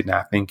just did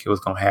not think it was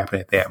going to happen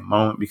at that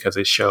moment because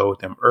it showed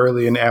them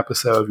early in the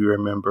episode. If you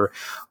remember,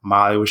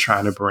 Molly was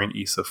trying to bring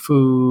Issa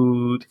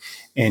food,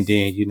 and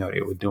then,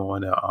 they were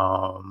doing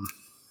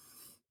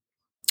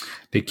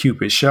the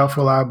Cupid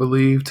Shuffle, I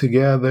believe,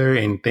 together,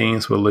 and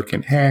things were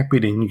looking happy.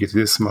 Then you get to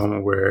this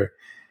moment where,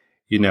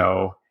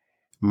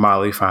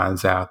 Molly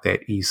finds out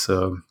that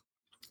Issa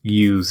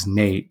used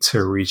Nate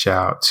to reach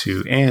out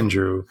to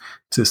Andrew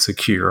to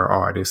secure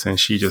artists, and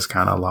she just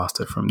kind of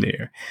lost it from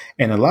there.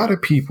 And a lot of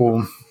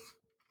people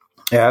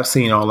that I've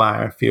seen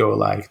online feel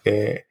like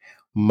that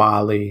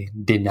Molly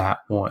did not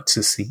want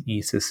to see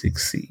Issa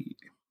succeed.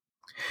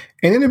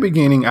 And in the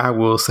beginning, I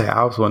will say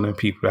I was one of the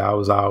people that I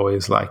was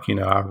always like,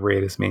 I've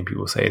read as many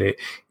people say that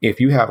if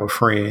you have a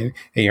friend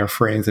and your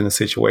friend's in a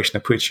situation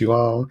to put you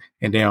on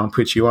and they don't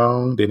put you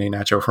on, then they're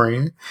not your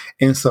friend.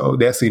 And so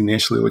that's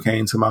initially what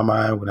came to my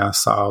mind when I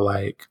saw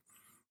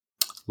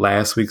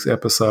last week's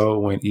episode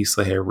when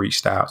Issa had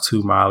reached out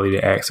to Molly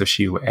to ask if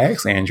she would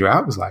ask Andrew.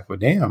 I was like, well,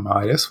 damn,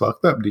 Molly, that's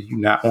fucked up. Did you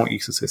not want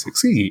Issa to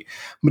succeed?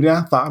 But then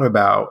I thought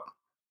about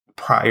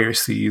prior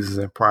seasons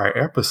and prior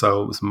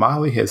episodes.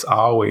 Molly has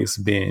always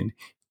been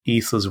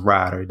Issa's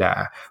ride or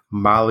die.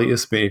 Molly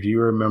has been, if you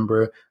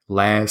remember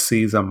last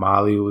season,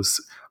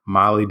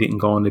 Molly didn't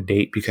go on the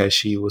date because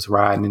she was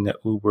riding in the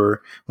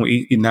Uber,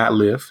 not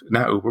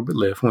Uber, but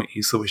Lyft. When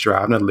Issa was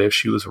driving the Lyft,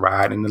 she was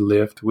riding the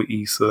Lyft with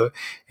Issa,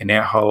 and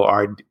that whole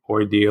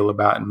ordeal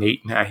about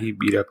Nate and how he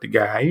beat up the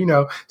guy,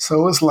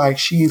 So it's like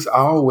she's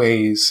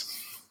always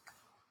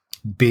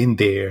been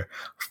there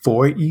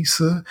for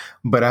Issa,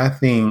 but I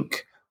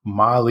think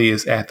Molly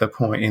is at the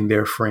point in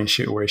their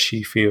friendship where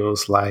she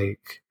feels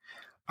like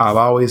I've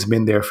always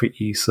been there for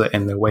Issa,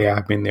 and the way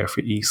I've been there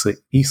for Issa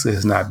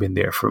has not been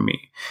there for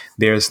me.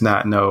 There's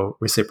not no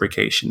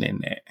reciprocation in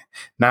that.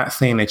 Not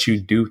saying that you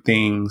do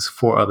things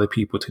for other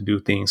people to do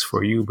things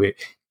for you, but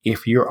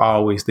if you're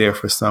always there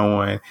for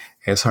someone,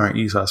 as her and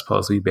Issa are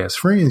supposed to be best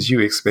friends,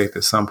 you expect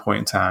at some point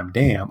in time,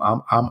 damn,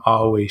 I'm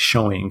always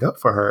showing up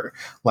for her.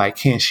 Like,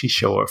 can she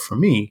show up for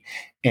me?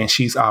 And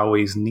she was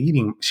always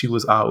needing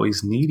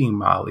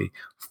Molly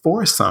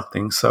for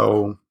something.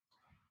 So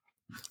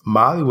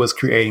Molly was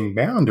creating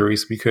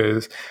boundaries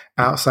because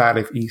outside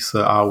of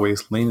Issa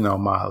always leaning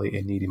on Molly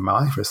and needing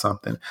Molly for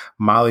something,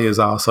 Molly has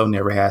also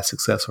never had a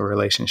successful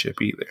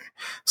relationship either.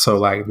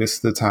 So this is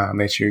the time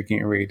that you're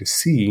getting ready to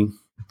see.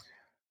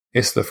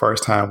 It's the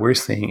first time we're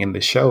seeing in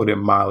the show that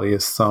Molly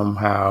is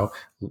somehow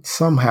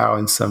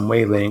in some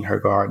way laying her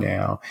guard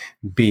down,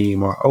 being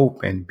more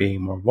open,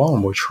 being more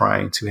vulnerable,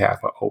 trying to have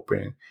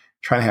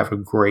a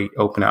great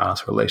open and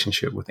honest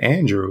relationship with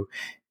Andrew.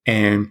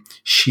 And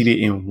she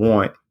didn't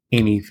want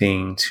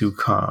anything to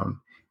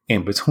come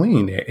in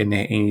between that. And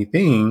that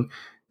anything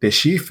that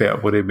she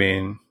felt would have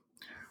been,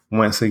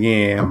 once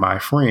again, my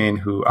friend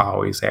who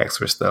always asks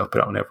for stuff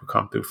but don't ever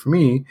come through for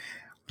me,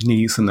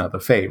 needs another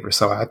favor.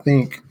 So I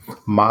think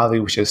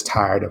Molly was just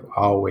tired of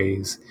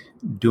always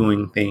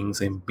doing things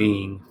and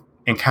being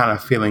and kind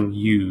of feeling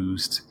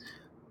used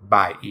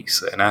by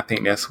Issa. And I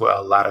think that's where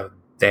a lot of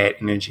that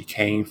energy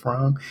came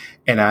from.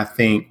 And I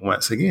think,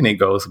 once again, it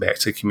goes back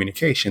to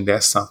communication.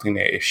 That's something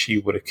that if she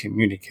would have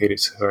communicated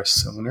to her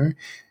sooner,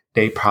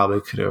 they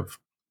probably could have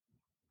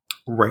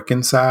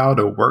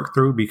reconciled or worked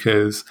through,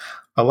 because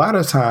a lot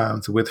of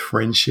times with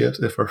friendships,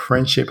 if a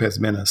friendship has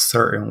been a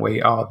certain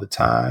way all the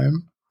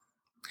time,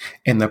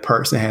 and the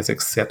person has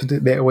accepted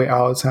it that way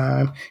all the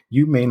time,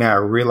 you may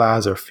not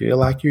realize or feel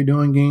like you're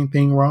doing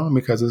anything wrong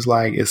because it's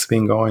like it's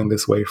been going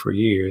this way for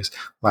years.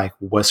 Like,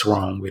 what's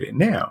wrong with it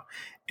now?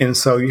 And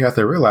so you have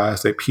to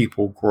realize that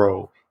people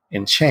grow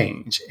and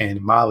change.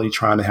 And Molly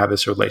trying to have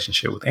this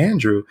relationship with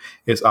Andrew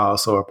is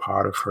also a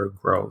part of her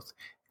growth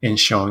and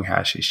showing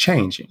how she's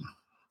changing.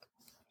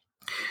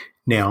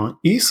 Now, on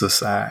Issa's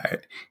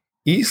side,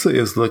 Issa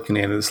is looking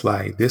at us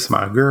like, this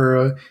my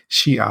girl.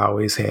 She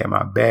always had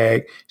my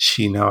back.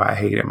 She know I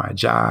hated my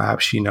job.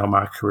 She know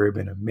my career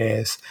been a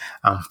mess.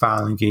 I'm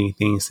finally getting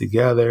things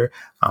together.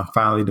 I'm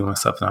finally doing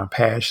something I'm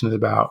passionate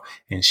about.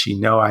 And she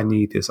know I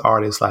need this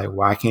artist. Like,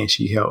 why can't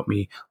she help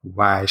me?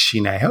 Why is she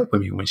not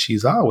helping me when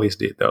she's always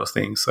did those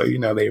things? So,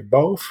 they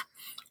both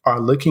are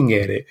looking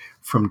at it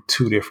from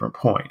two different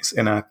points.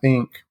 And I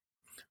think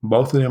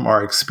both of them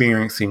are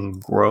experiencing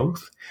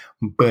growth,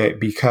 but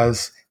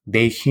because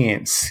they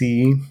can't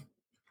see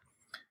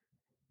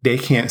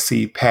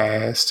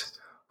past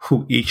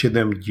who each of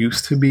them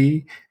used to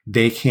be,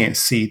 they can't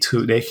see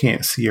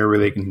or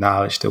really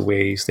acknowledge the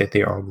ways that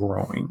they are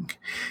growing.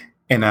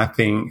 And I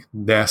think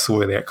that's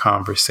where that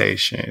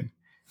conversation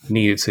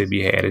needed to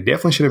be had. It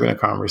definitely should have been a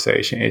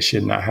conversation. It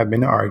should not have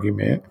been an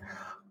argument.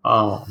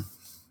 I'm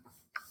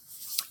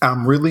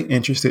really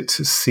interested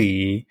to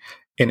see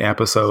in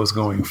episodes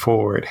going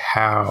forward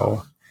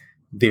how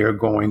they're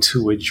going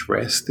to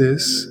address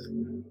this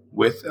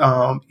with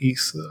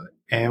Issa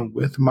and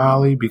with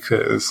Molly,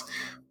 because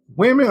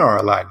women are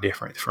a lot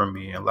different from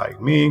men. Like,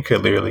 men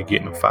could literally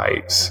get in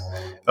fights,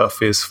 a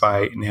fist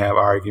fight, and have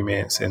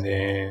arguments, and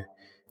then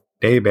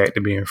they back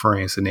to being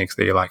friends the next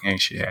day like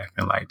ain't shit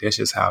happened. Like, that's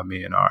just how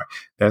men are.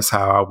 That's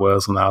how I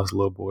was when I was a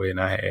little boy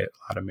and I had a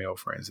lot of male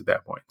friends at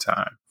that point in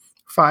time.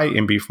 Fight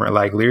and be friends,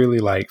 like literally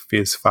like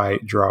fist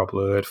fight, draw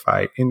blood,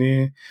 fight, and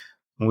then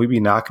when we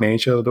be knocking at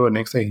each other's door the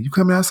next day, you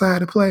coming outside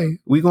to play?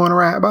 We going to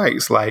ride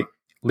bikes. Like,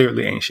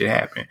 literally ain't shit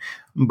happen.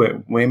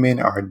 But women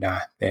are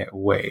not that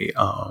way.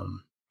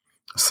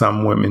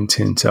 Some women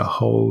tend to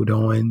hold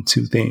on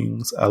to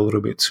things a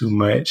little bit too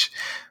much,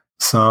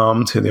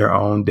 some to their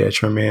own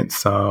detriment,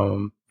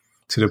 some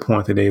to the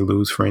point that they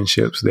lose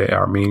friendships that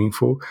are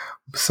meaningful.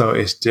 So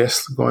it's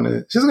just going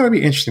to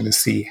be interesting to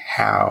see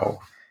how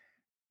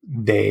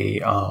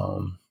they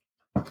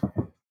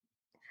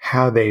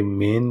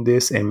mend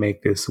this and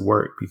make this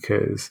work,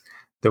 because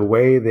the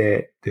way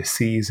that the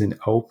season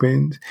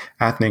opened,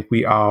 I think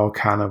we all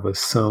kind of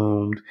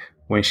assumed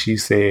when she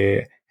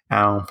said,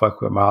 I don't fuck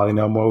with Molly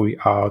no more, we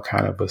all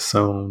kind of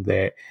assumed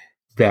that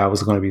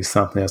was going to be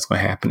something that's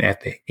going to happen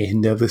at the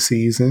end of the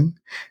season,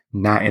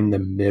 not in the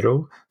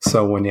middle.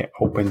 So when it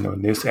opened,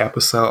 when this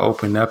episode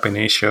opened up and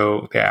they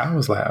showed that, I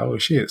was like, oh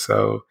shit.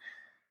 So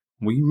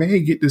we may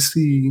get to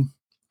see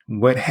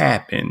what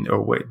happened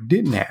or what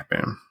didn't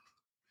happen.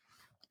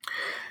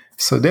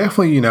 So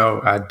definitely,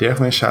 I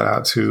definitely shout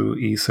out to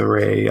Issa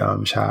Rae,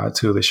 shout out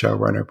to the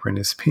showrunner,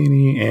 Prentice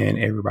Penny, and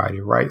everybody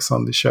who writes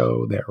on the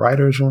show. That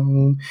writer's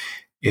room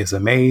is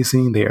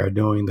amazing. They are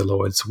doing the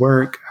Lord's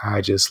work.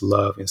 I just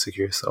love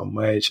Insecure so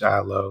much. I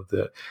love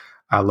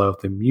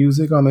the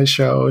music on the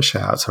show.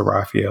 Shout out to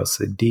Raphael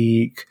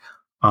Sadiq,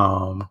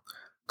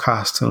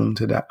 costume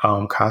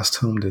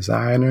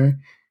designer.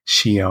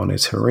 Shiona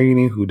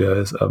Tarini, who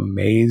does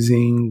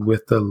amazing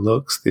with the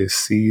looks this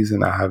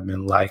season. I have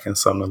been liking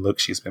some of the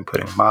looks she's been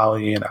putting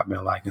Molly in. I've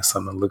been liking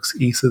some of the looks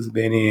Issa's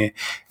been in,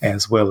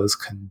 as well as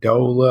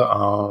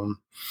Condola.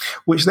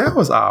 Which that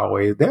was a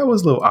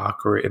little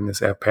awkward in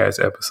this past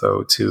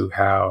episode too,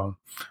 how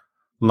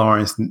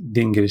Lawrence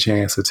didn't get a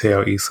chance to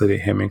tell Issa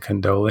that him and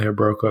Condola had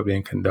broke up,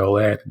 then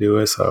Condola had to do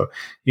it. So,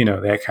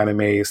 that kind of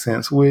made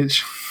sense,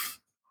 which,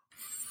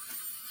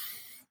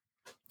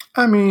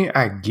 I mean,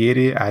 I get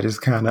it. I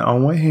just kind of,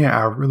 on one hand,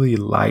 I really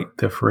like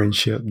the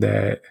friendship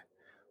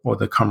or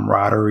the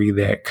camaraderie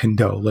that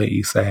Condola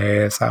Issa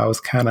has. So I was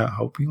kind of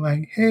hoping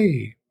like,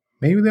 hey,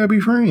 maybe they'll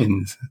be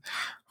friends.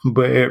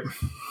 But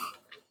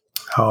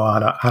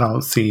I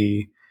don't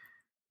see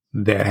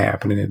that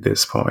happening at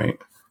this point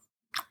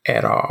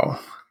at all.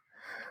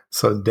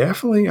 So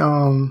definitely,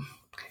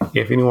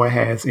 if anyone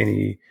has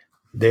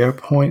their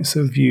points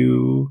of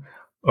view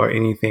or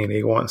anything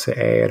they want to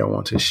add or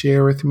want to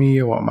share with me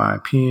or want my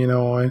opinion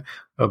on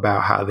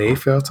about how they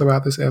felt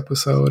about this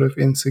episode of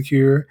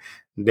Insecure,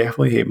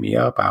 definitely hit me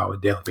up. I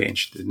would definitely be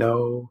interested to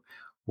know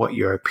what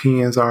your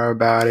opinions are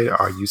about it.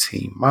 Are you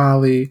team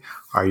Molly?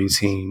 Are you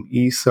team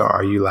Issa?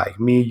 Are you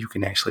like me? You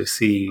can actually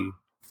see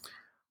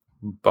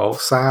both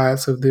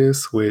sides of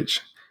this,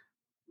 which,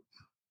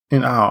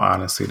 in all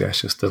honesty, that's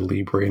just the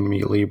Libra in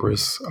me.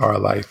 Libras are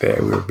like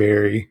that.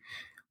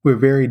 We're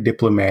very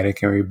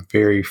diplomatic and we're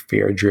very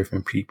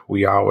fear-driven people.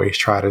 We always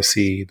try to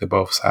see the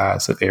both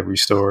sides of every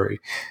story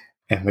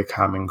and the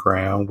common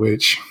ground,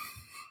 which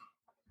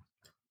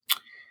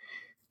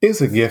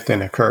is a gift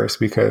and a curse,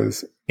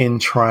 because in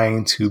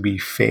trying to be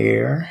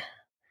fair,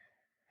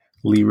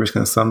 Libras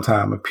can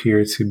sometimes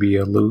appear to be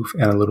aloof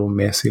and a little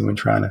messy when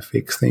trying to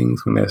fix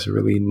things, when that's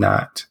really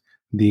not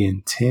the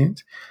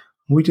intent.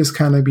 We just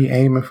kind of be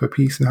aiming for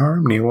peace and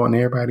harmony and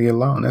wanting everybody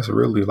alone. That's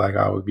really like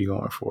I would be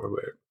going for.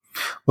 But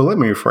well, let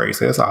me rephrase.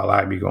 That's all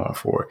I'd be going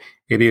for.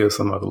 It is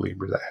some other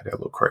Libras out there a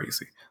little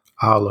crazy.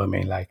 All of them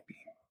ain't like me.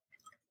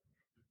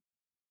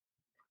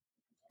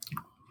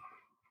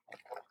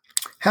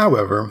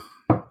 However,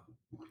 I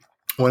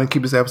want to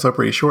keep this episode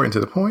pretty short and to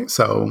the point.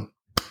 So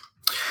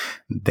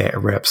that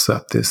wraps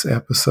up this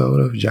episode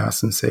of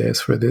Johnson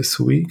Says for this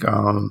week.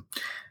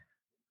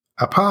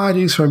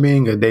 Apologies for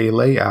being a day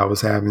late. I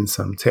was having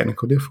some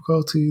technical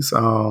difficulties.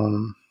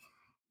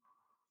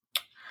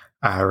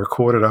 I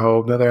recorded a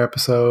whole nother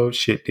episode.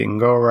 Shit didn't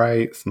go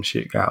right. Some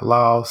shit got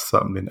lost.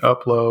 Something didn't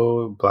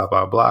upload. Blah,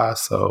 blah, blah.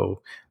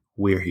 So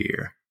we're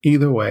here.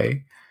 Either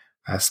way,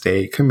 I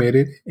stayed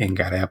committed and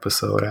got an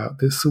episode out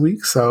this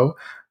week. So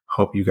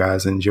hope you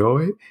guys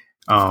enjoyed.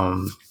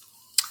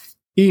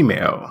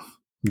 Email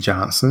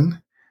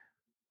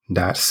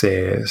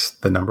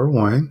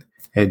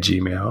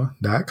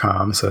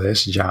johnson.says1@gmail.com. So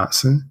that's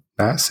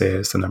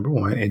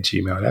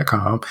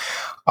johnson.says1@gmail.com.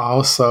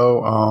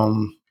 Also,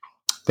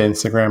 the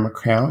Instagram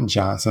account,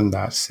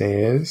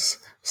 johnson.says.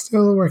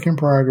 Still a work in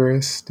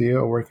progress.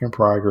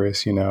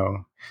 You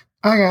know,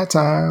 I got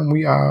time.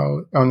 We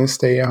all on this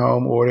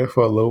stay-at-home order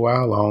for a little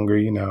while longer,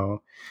 you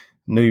know.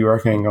 New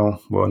York ain't going,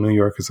 well, New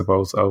York is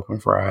supposed to open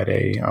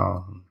Friday.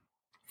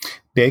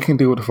 They can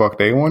do what the fuck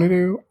they want to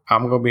do.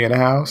 I'm going to be in the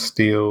house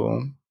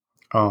still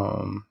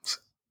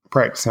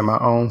practicing my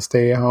own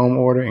stay-at-home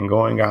order and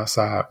going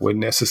outside when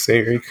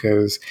necessary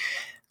because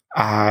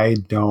I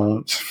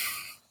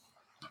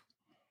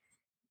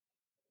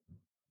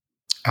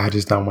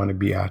just don't want to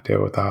be out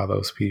there with all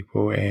those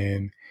people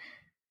and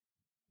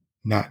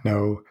not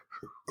know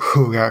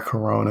who got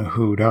corona,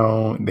 who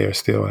don't. There's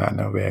still not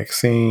no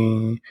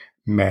vaccine.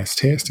 Mass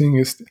testing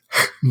is,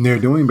 they're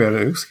doing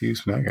better.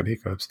 Excuse me, I got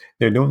hiccups.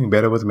 They're doing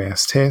better with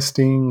mass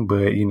testing,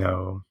 but you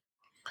know,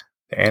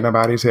 the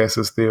antibody test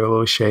is still a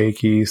little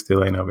shaky.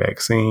 Still ain't no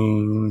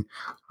vaccine.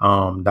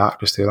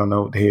 Doctors still don't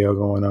know what the hell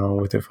going on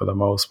with it for the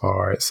most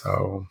part.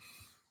 So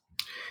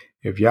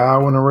if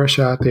y'all want to rush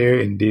out there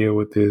and deal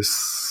with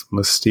this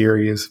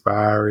mysterious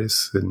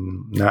virus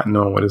and not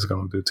knowing what it's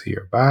going to do to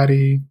your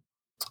body,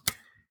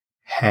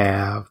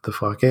 have the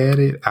fuck at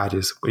it.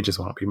 It just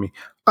won't be me.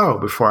 Oh,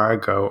 before I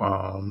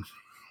go,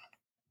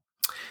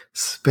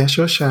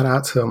 special shout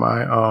out to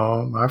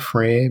my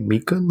friend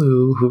Mika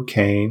Lou who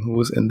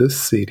was in the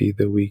city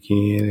the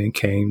weekend and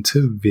came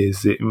to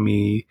visit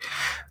me.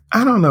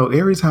 I don't know.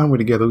 Every time we're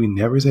together, we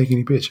never take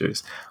any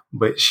pictures.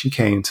 But she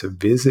came to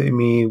visit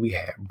me. We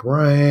had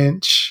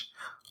brunch.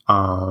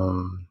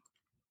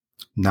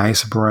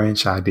 Nice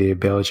brunch. I did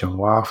Belgian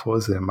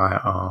waffles in my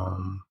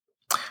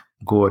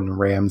Gordon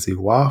Ramsay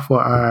waffle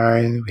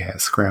iron. We had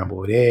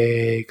scrambled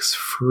eggs,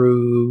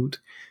 fruit,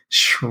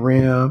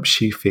 shrimp.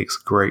 She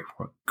fixed great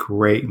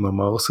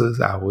mimosas.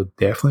 I will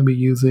definitely be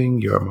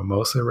using your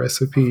mimosa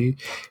recipe.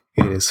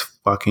 It is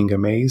fucking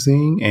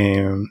amazing.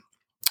 And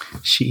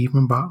she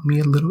even bought me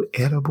a little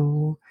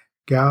edible.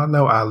 Y'all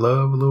know I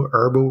love a little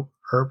herbal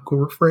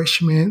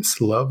refreshments.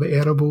 Love an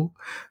edible.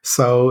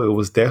 So it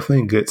was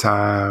definitely a good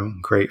time.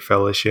 Great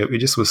fellowship. It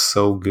just was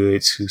so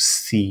good to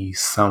see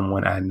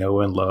someone I know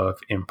and love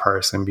in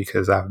person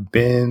because I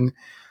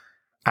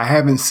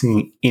haven't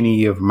seen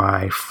any of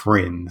my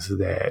friends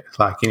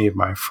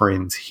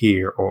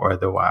here or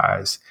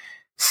otherwise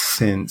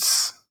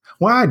since.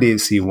 Well, I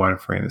did see one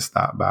friend that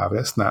stopped by, but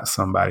that's not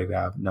somebody that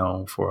I've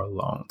known for a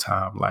long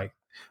time, like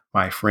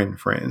my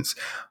friends.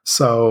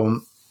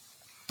 So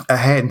I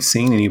hadn't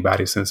seen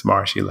anybody since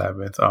March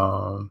 11th.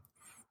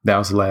 That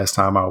was the last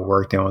time I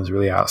worked and was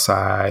really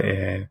outside,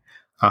 and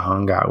I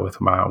hung out with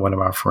one of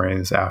my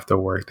friends after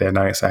work that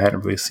night. So I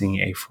hadn't really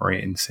seen a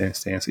friend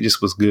since then. So it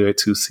just was good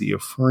to see a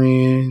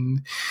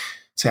friend,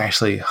 to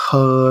actually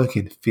hug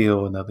and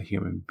feel another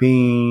human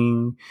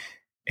being.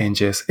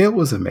 And it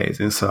was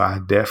amazing. So I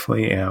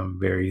definitely am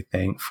very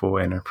thankful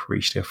and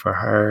appreciative for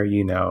her,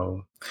 you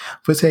know,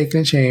 for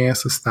taking a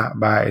chance to stop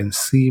by and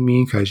see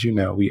me. Because, you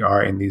know, we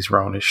are in these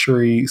Rona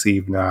streets,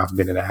 even though I've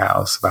been in the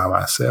house by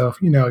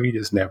myself, you know, you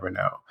just never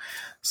know.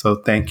 So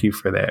thank you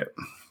for that.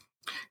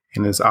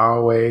 And as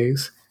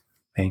always,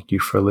 thank you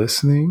for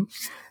listening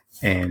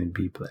and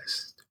be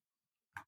blessed.